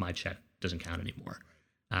 then my check doesn't count anymore.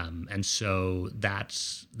 And so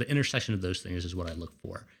that's the intersection of those things is what I look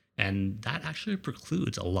for. And that actually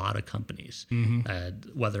precludes a lot of companies,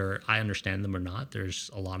 whether I understand them or not.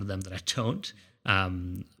 There's a lot of them that I don't,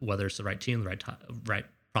 whether it's the right team, the right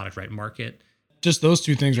product, right market. Just those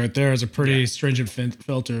two things right there is a pretty stringent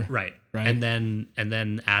filter. Right. And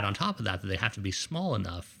then add on top of that they have to be small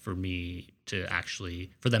enough for them to actually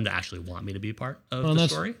want me to be part of the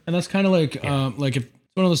story. And that's kind of like, like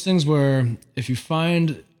one of those things where if you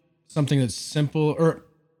find something that's simple or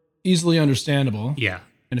easily understandable, Yeah.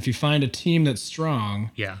 and if you find a team that's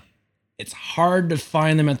strong, Yeah. it's hard to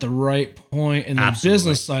find them at the right point in their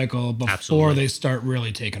business cycle before they start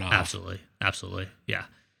really taking off. Absolutely. Yeah.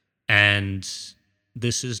 And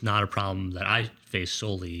this is not a problem that I face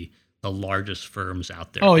solely. The largest firms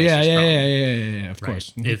out there. Oh, yeah, of right? course.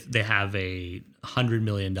 Mm-hmm. If they have $100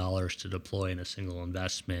 million to deploy in a single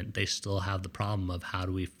investment, they still have the problem of how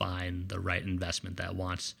do we find the right investment that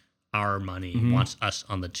wants our money, wants us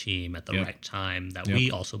on the team at the right time that we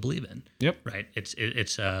also believe in. Yep. Right.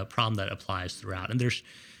 It's a problem that applies throughout, and there's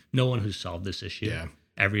no one who's solved this issue. Yeah.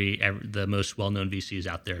 Every the most well-known VCs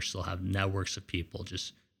out there still have networks of people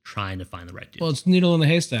just trying to find the right deal. Well, it's needle in the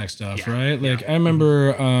haystack stuff, right? Like I remember,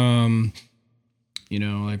 like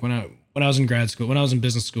when I was in grad school, when I was in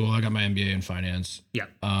business school, I got my MBA in finance. Yeah.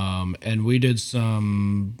 And we did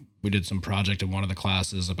some project in one of the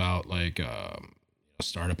classes about like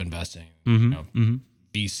startup investing,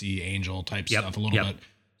 VC angel type stuff a little bit.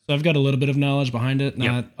 So I've got a little bit of knowledge behind it,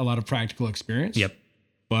 not a lot of practical experience. Yep.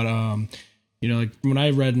 But like when I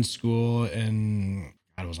read in school, and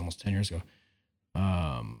God, it was almost 10 years ago.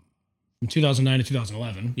 From 2009 to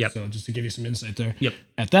 2011. Yep. So just to give you some insight there. Yep.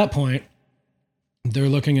 At that point, they're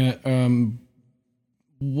looking at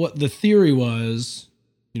what the theory was,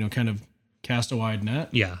 kind of cast a wide net.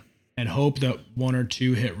 Yeah. And hope that one or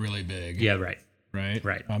two hit really big. Yeah. Right. Right.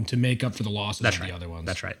 To make up for the losses of the other ones.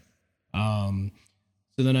 That's right. So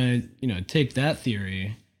then I, take that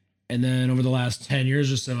theory, and then over the last 10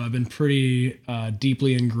 years or so, I've been pretty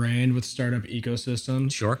deeply ingrained with startup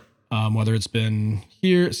ecosystems. Sure. Whether it's been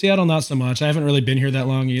here, Seattle, not so much. I haven't really been here that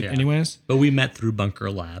long, anyways. But we met through Bunker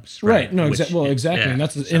Labs, right? No, exactly. Exactly. Yeah, and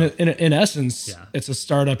that's in essence, it's a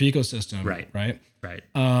startup ecosystem, right? But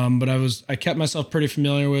I kept myself pretty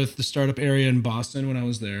familiar with the startup area in Boston when I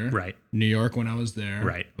was there, right? New York when I was there,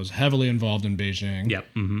 right? I was heavily involved in Beijing, yep.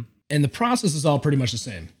 Mm-hmm. And the process is all pretty much the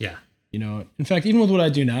same, yeah. In fact, even with what I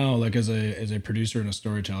do now, like as a producer and a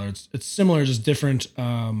storyteller, it's similar, just different.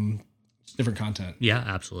 Different content. Yeah,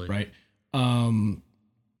 absolutely. Right.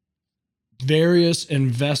 Various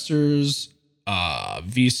investors,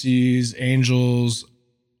 VCs, angels,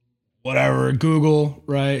 whatever, Google,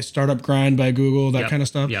 right? Startup Grind by Google, that kind of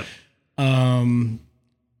stuff. Yep.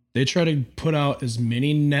 They try to put out as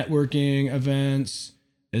many networking events,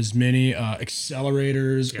 as many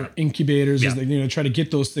accelerators or incubators as they try to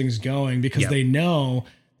get those things going, because they know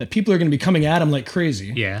that people are going to be coming at them like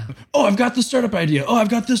crazy. Yeah. Oh, I've got the startup idea. Oh, I've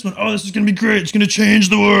got this one. Oh, this is going to be great. It's going to change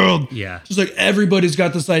the world. Yeah. Just like everybody's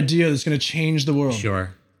got this idea that's going to change the world.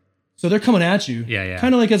 Sure. So they're coming at you. Yeah.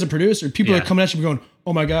 Kind of like as a producer, people are coming at you going,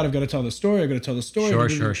 oh my God, I've got to tell the story. I've got to tell the story.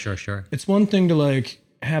 Sure. It's one thing to like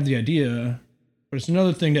have the idea, but it's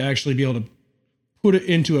another thing to actually be able to put it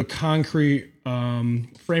into a concrete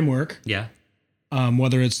framework. Yeah.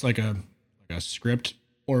 Whether it's like a script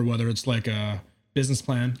or whether it's like a business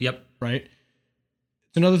plan. Yep. Right.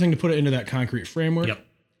 It's another thing to put it into that concrete framework. Yep.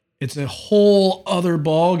 It's a whole other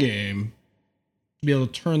ball game to be able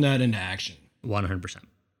to turn that into action. 100%.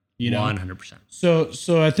 100%.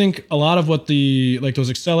 So I think a lot of what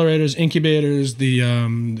those accelerators, incubators, the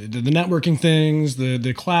networking things,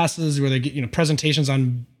 the classes where they get presentations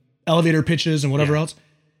on elevator pitches and whatever else,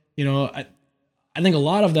 I think a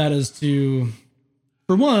lot of that is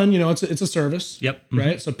for one, it's a service. Yep. Mm-hmm.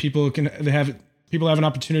 Right. So people have an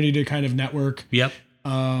opportunity to kind of network. Yep.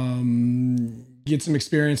 Get some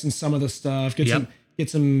experience in some of the stuff. Get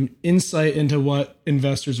some insight into what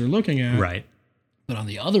investors are looking at. Right. But on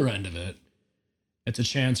the other end of it, it's a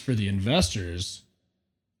chance for the investors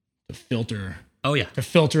to filter. Oh yeah. To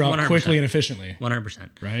filter out 100%. Quickly and efficiently. 100%.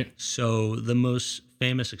 Right. So the most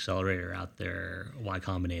famous accelerator out there, Y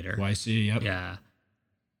Combinator. YC. Yep. Yeah.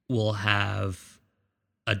 Will have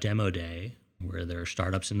a demo day where their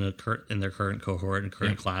startups in their current cohort and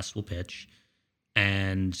current class will pitch.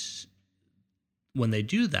 And when they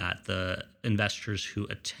do that, the investors who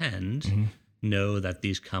attend know that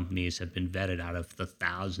these companies have been vetted out of the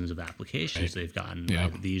thousands of applications they've gotten.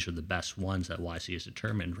 Yep. Like, these are the best ones that YC has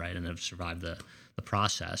determined, right? And have survived the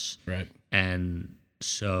process. Right. And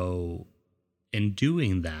so in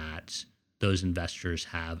doing that, those investors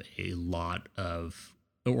have a lot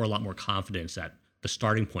more confidence that the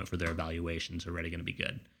starting point for their evaluations are already going to be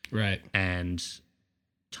good. Right. And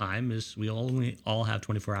time is, we all have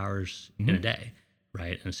 24 hours in a day,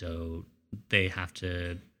 right? And so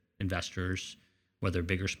investors, whether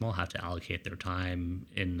big or small, have to allocate their time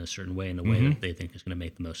in a certain way, in a way that they think is going to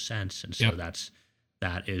make the most sense. And so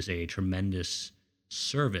that is a tremendous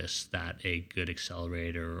service that a good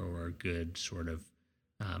accelerator or a good sort of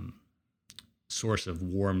source of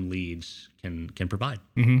warm leads can provide.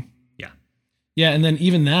 Yeah, and then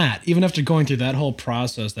even after going through that whole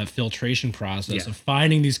process, that filtration process of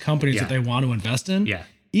finding these companies that they want to invest in,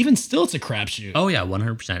 even still, it's a crapshoot. Oh yeah,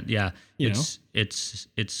 100%. Yeah, it's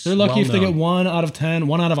they're lucky if they get 1 out of 10,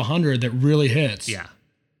 1 out of 100 that really hits. Yeah.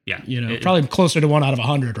 Probably closer to 1 out of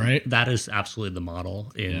 100, right? That is absolutely the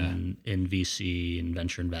model in VC and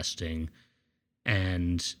venture investing,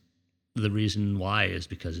 and the reason why is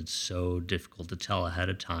because it's so difficult to tell ahead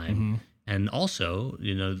of time. And also,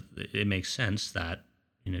 it makes sense that,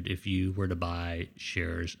 if you were to buy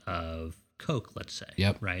shares of Coke, let's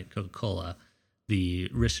say, right, Coca-Cola, the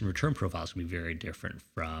risk and return profile is going to be very different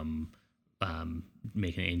from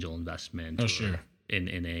making an angel investment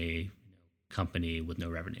in a company with no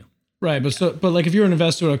revenue. Right, but like if you were an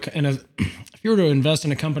investor if you were to invest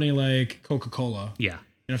in a company like Coca-Cola,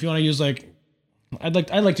 if you want to use I'd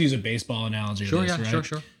like to use a baseball analogy. Sure, right?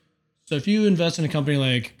 sure. So if you invest in a company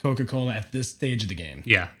like Coca-Cola at this stage of the game,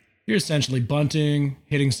 you're essentially bunting,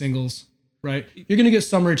 hitting singles, right? You're going to get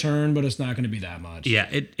some return, but it's not going to be that much. Yeah,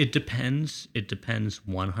 it depends. It depends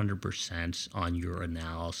 100% on your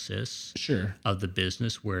analysis of the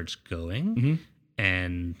business, where it's going,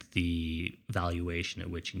 and the valuation at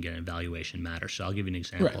which you can get an valuation matters. So I'll give you an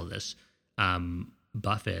example of this. Warren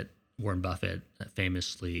Buffett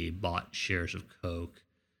famously bought shares of Coke.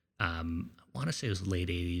 I want to say it was late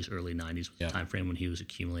 80s, early 90s was the time frame when he was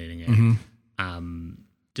accumulating it.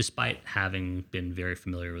 Despite having been very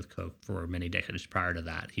familiar with Coke for many decades prior to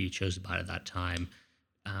that, he chose to buy it at that time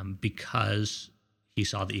because he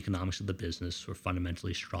saw the economics of the business were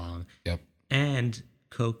fundamentally strong. And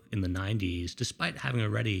Coke in the 90s, despite having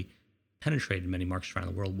already penetrated many markets around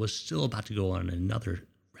the world, was still about to go on another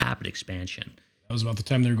rapid expansion. That was about the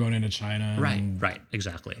time they were going into China. Right,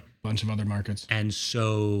 exactly. A bunch of other markets. And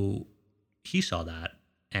so he saw that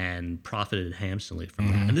and profited handsomely from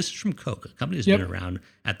that. And this is from Coke. A company has been around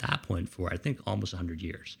at that point for, I think, almost 100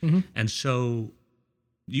 years. And so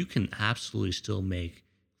you can absolutely still make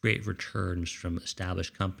great returns from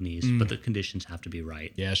established companies, but the conditions have to be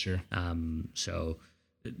right. Yeah, sure. So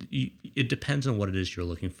it depends on what it is you're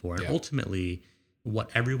looking for. And ultimately, what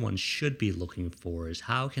everyone should be looking for is,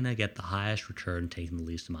 how can I get the highest return taking the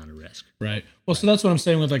least amount of risk? Right. Well, so that's what I'm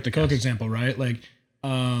saying with the Coke example, right?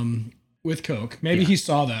 With Coke, maybe he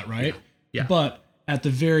saw that, right? Yeah. But at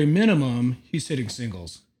the very minimum, he's hitting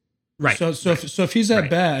singles. Right. So if he's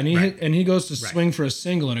at bat and he goes to swing for a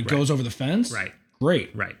single and it goes over the fence,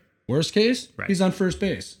 great. Right. Worst case, he's on first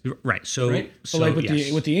base. Right. So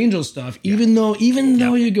with the Angel stuff, even though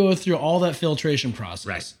you go through all that filtration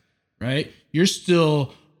process, right? You're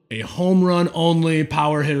still a home run only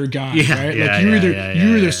power hitter guy, right?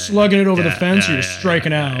 You're either slugging it over the fence or you're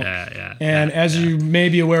striking out. And as you may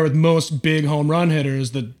be aware, with most big home run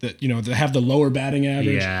hitters that have the lower batting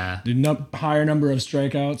average, the higher number of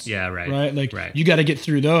strikeouts, right? You got to get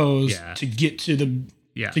through those to get to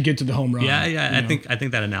the home run. I think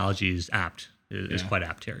that analogy is apt. Is quite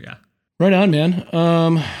apt here. Yeah. Right on,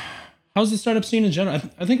 man. How's the startup scene in general?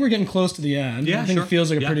 I think we're getting close to the end. I think it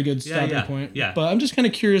feels like a pretty good stopping point. Yeah. But I'm just kind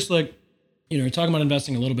of curious, you're talking about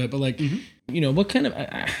investing a little bit, but what kind of,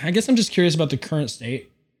 I guess I'm just curious about the current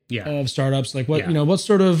state of startups. What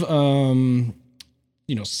sort of,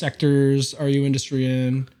 sectors are you what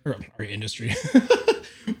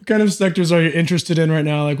kind of sectors are you interested in right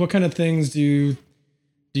now? What kind of things do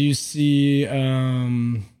you see?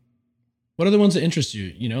 What are the ones that interest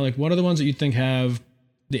you? What are the ones that you think have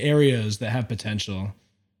the areas that have potential?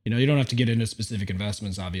 You don't have to get into specific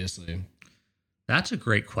investments, obviously. That's a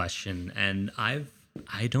great question. And I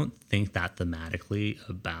don't think that thematically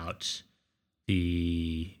about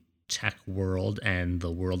the tech world and the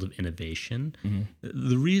world of innovation.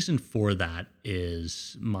 The reason for that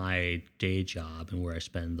is my day job and where I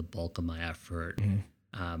spend the bulk of my effort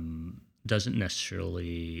doesn't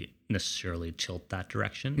necessarily tilt that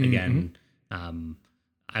direction. Again,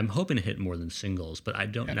 I'm hoping to hit more than singles, but I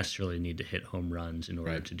don't necessarily need to hit home runs in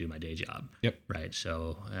order to do my day job. Right.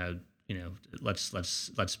 So,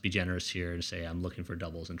 let's be generous here and say I'm looking for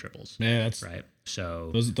doubles and triples. Yeah, that's right.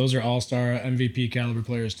 So those are all-star MVP caliber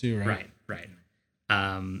players too, right? Right.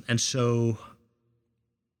 And so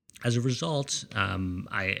as a result,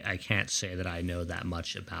 I can't say that I know that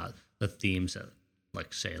much about the themes that,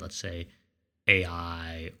 let's say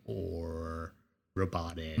AI or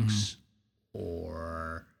robotics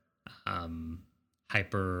or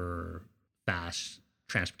hyper fast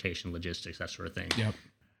transportation, logistics, that sort of thing,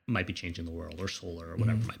 might be changing the world, or solar, or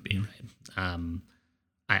whatever it might be. Right.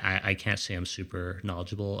 I can't say I'm super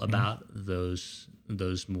knowledgeable about those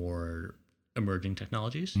more emerging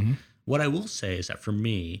technologies. What I will say is that for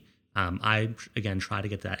me, I again try to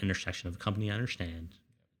get that intersection of company I understand,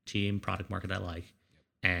 team, product, market I like,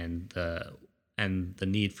 and the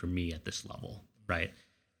need for me at this level, right?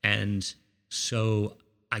 And so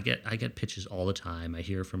I get pitches all the time. I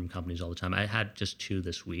hear from companies all the time. I had just 2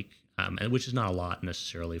 this week, and which is not a lot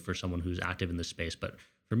necessarily for someone who's active in this space, but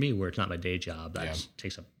for me, where it's not my day job, that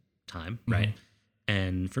takes up time, right?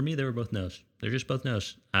 And for me, they were both no's. They're just both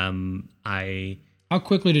no's. How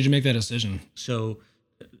quickly did you make that decision? So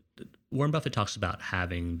Warren Buffett talks about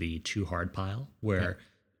having the too hard pile, where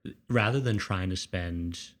rather than trying to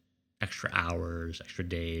spend extra hours, extra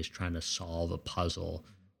days trying to solve a puzzle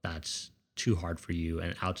that's too hard for you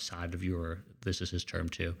and outside of your, this is his term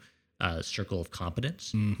too, circle of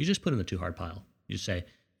competence, you just put in the too hard pile. You say,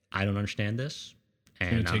 I don't understand this.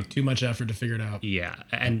 And it's going to take too much effort to figure it out. Yeah.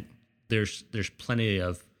 And there's plenty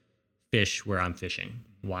of fish where I'm fishing.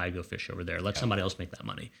 Why go fish over there? Let somebody else make that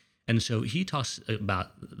money. And so he talks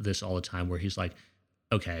about this all the time where he's like,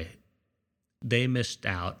 okay, they missed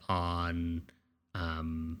out on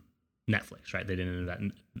Netflix, right? They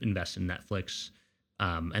didn't invest in Netflix.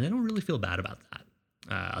 And they don't really feel bad about that.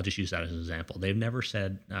 I'll just use that as an example. They've never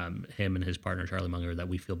said, him and his partner, Charlie Munger, that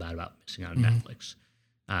we feel bad about missing out on Netflix,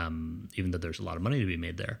 even though there's a lot of money to be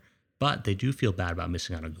made there. But they do feel bad about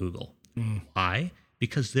missing out on Google. Why?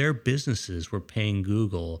 Because their businesses were paying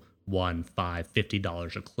Google $1, $5,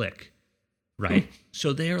 $50 a click, right?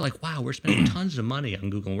 So they are like, wow, we're spending tons of money on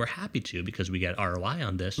Google, and we're happy to because we get ROI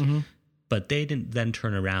on this. But they didn't then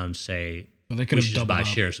turn around and say, well, they could have just buy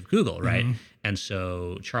shares of Google, right? And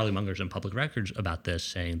so Charlie Munger's in public records about this,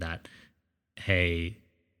 saying that, hey,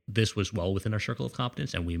 this was well within our circle of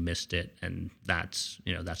competence and we missed it, and that's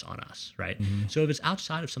on us, right? So if it's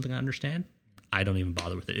outside of something I understand, I don't even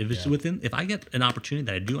bother with it. If it's within, if I get an opportunity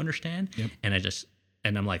that I do understand,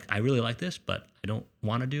 and I'm like, I really like this, but I don't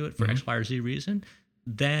want to do it for X, Y, or Z reason,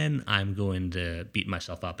 then I'm going to beat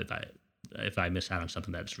myself up if I miss out on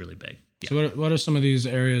something that's really big. So what are some of these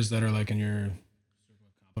areas that are like in your circle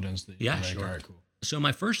of competence that you're like, sure. all right, cool. So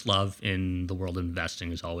my first love in the world of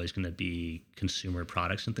investing is always going to be consumer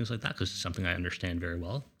products and things like that, because it's something I understand very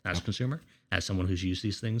well as a consumer, as someone who's used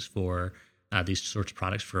these things for these sorts of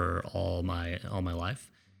products for all my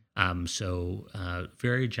life. So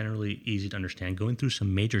very generally easy to understand. Going through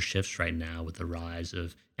some major shifts right now with the rise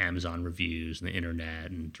of Amazon reviews and the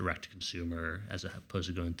internet and direct to consumer, as opposed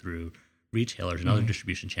to going through retailers and other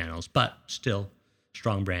distribution channels, but still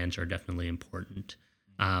strong brands are definitely important.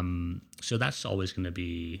 So that's always going to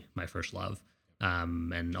be my first love,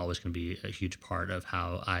 and always going to be a huge part of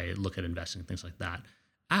how I look at investing and things like that.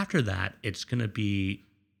 After that, it's going to be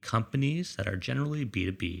companies that are generally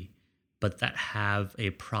B2B, but that have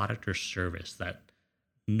a product or service that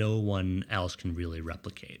no one else can really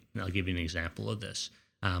replicate. And I'll give you an example of this.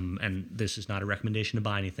 And this is not a recommendation to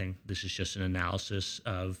buy anything. This is just an analysis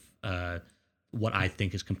of what I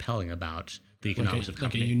think is compelling about the economics of the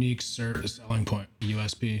company. Like a unique service selling point,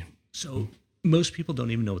 USP. So most people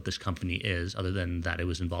don't even know what this company is, other than that it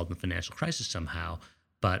was involved in the financial crisis somehow.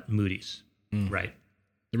 But Moody's, right?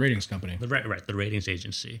 The ratings company. Right, the ratings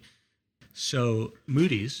agency. So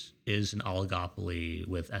Moody's is an oligopoly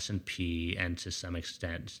with S&P and to some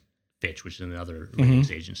extent Fitch, which is another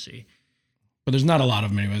ratings agency. But there's not a lot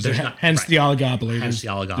of them anyways. Hence the oligopoly.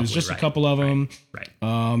 There's just a couple of them.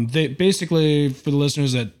 Right. They basically, for the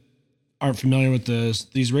listeners that aren't familiar with this,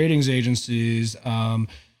 these ratings agencies,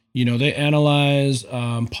 they analyze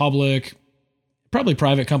public, probably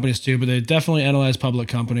private companies too, but they definitely analyze public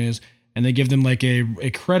companies, and they give them like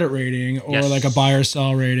a credit rating or like a buy or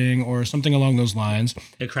sell rating or something along those lines.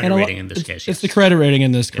 A credit rating in this case. It's the credit rating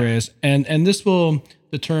in this case. And this will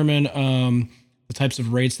determine the types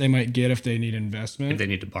of rates they might get if they need investment. If they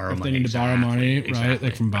need to borrow money. They need to borrow money, right?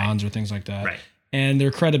 Like from bonds or things like that. Right. And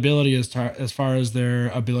their credibility as far as their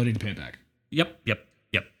ability to pay it back. Yep.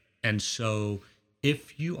 And so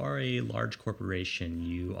if you are a large corporation,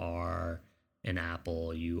 you are an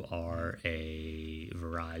Apple, you are a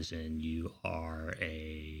Verizon, you are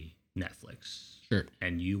a Netflix, sure,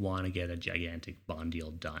 and you want to get a gigantic bond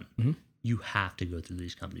deal done, you have to go through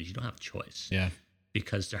these companies. You don't have a choice. Yeah.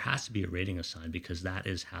 Because there has to be a rating assigned, because that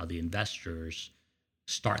is how the investors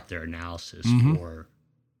start their analysis for,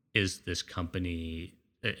 is this company,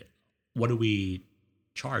 what do we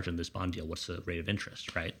charge on this bond deal? What's the rate of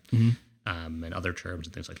interest, right? And other terms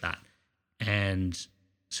and things like that. And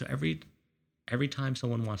so every time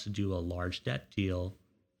someone wants to do a large debt deal,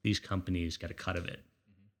 these companies get a cut of it.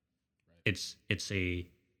 It's a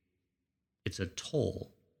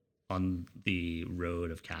toll on the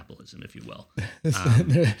road of capitalism, if you will.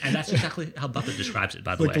 And that's exactly how Buffett describes it,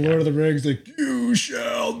 by the way. Like the Lord of the Rings, like, you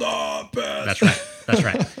shall not pass. That's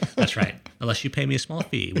right. That's right. Unless you pay me a small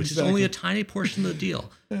fee, which is only a tiny portion of the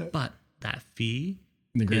deal. But that fee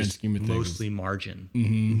In the grand is scheme of things. mostly margin,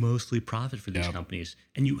 mostly profit for these Yep. companies.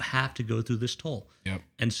 And you have to go through this toll. Yep.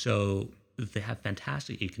 And so they have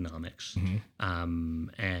fantastic economics.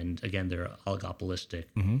 And again, they're oligopolistic.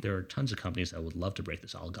 There are tons of companies that would love to break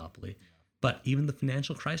this oligopoly. But even the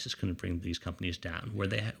financial crisis couldn't bring these companies down, where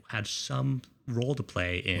they had some role to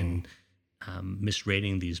play in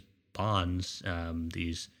misrating these bonds,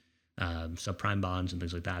 these subprime bonds and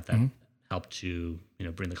things like that help to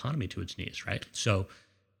bring the economy to its knees, right? So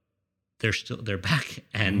they're back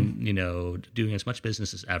and doing as much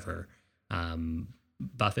business as ever.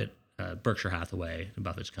 Buffett, Berkshire Hathaway,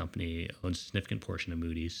 Buffett's company, owns a significant portion of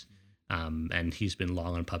Moody's, and he's been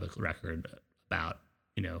long on public record about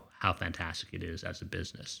how fantastic it is as a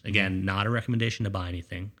business. Again, not a recommendation to buy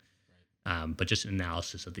anything, but just an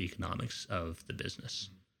analysis of the economics of the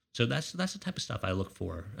business. So that's the type of stuff I look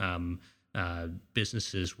for.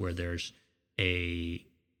 Businesses where there's a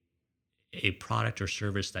product or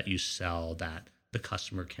service that you sell that the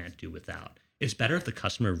customer can't do without. It's better if the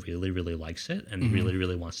customer really, really likes it and really,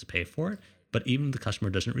 really wants to pay for it. But even if the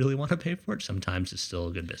customer doesn't really want to pay for it, sometimes it's still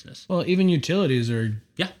a good business. Well, even utilities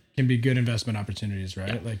can be good investment opportunities,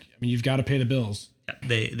 right? Yeah. You've got to pay the bills. Yeah,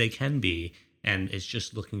 they can be, and it's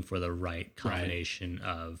just looking for the right combination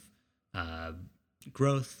of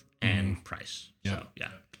growth and price. Yep. So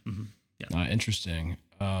yeah. Interesting.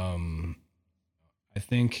 I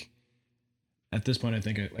think at this point,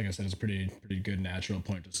 like I said, it's a pretty good natural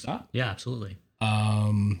point to stop. Yeah, absolutely.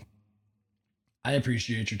 I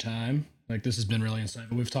appreciate your time. This has been really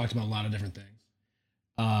insightful. We've talked about a lot of different things.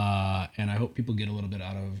 And I hope people get a little bit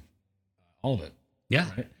out of all of it. Yeah,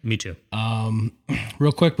 right? Me too.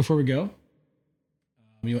 Real quick before we go,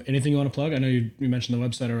 anything you want to plug? I know you mentioned the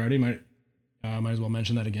website already. Might as well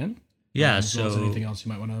mention that again. Yeah. As well as So anything else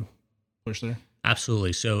you might want to push there?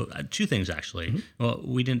 Absolutely. So two things, actually. Well,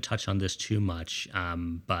 we didn't touch on this too much,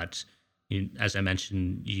 but as I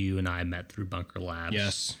mentioned, you and I met through Bunker Labs.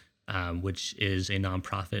 Yes. Which is a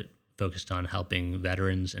nonprofit focused on helping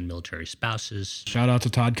veterans and military spouses. Shout out to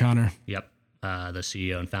Todd Connor. Yep, the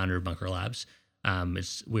CEO and founder of Bunker Labs.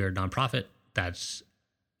 We're a nonprofit that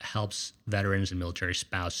helps veterans and military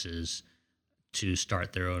spouses to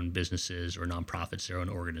start their own businesses or nonprofits, their own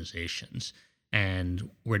organizations. And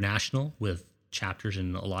we're national with chapters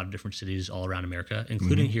in a lot of different cities all around America,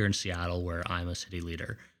 including here in Seattle, where I'm a city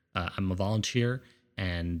leader. I'm a volunteer.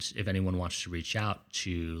 And if anyone wants to reach out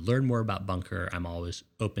to learn more about Bunker, I'm always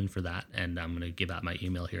open for that. And I'm going to give out my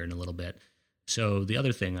email here in a little bit. So the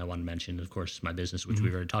other thing I want to mention, of course, is my business, which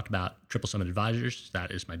we've already talked about, Triple Summit Advisors.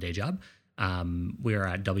 That is my day job. We are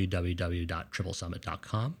at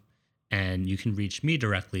www.triplesummit.com. And you can reach me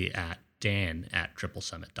directly at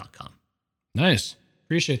dan@triplesummit.com. Nice.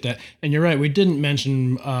 Appreciate that. And you're right. We didn't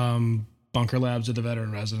mention Bunker Labs or the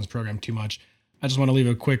Veteran Residence Program too much. I just want to leave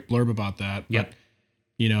a quick blurb about that. Yep. But,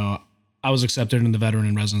 I was accepted in the Veteran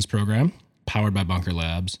in Residence Program powered by Bunker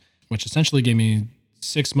Labs, which essentially gave me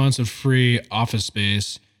 6 months of free office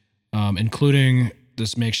space, including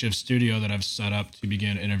this makeshift studio that I've set up to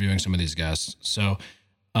begin interviewing some of these guests. So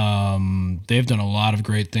they've done a lot of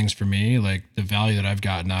great things for me. The value that I've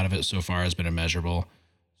gotten out of it so far has been immeasurable.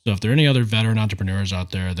 So if there are any other veteran entrepreneurs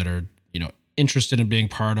out there that are, interested in being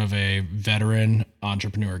part of a veteran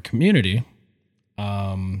entrepreneur community,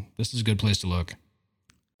 this is a good place to look.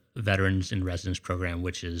 Veterans in Residence Program,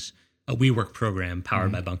 which is a WeWork program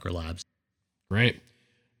powered by Bunker Labs. Great.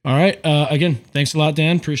 All right. Again, thanks a lot,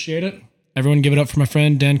 Dan. Appreciate it. Everyone give it up for my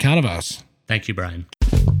friend, Dan Kanivas. Thank you, Brian.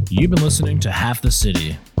 You've been listening to Half the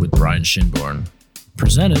City with Brian Shinborn,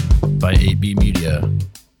 presented by 8B Media.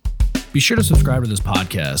 Be sure to subscribe to this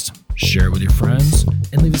podcast, share it with your friends,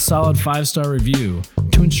 and leave a solid 5-star review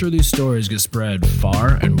to ensure these stories get spread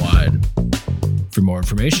far and wide. For more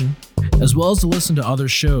information, as well as to listen to other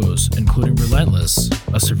shows, including Relentless,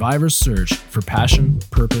 a survivor's search for passion,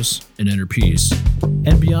 purpose, and inner peace,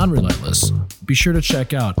 and Beyond Relentless, be sure to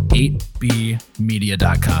check out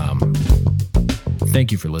 8bmedia.com.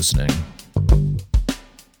 Thank you for listening.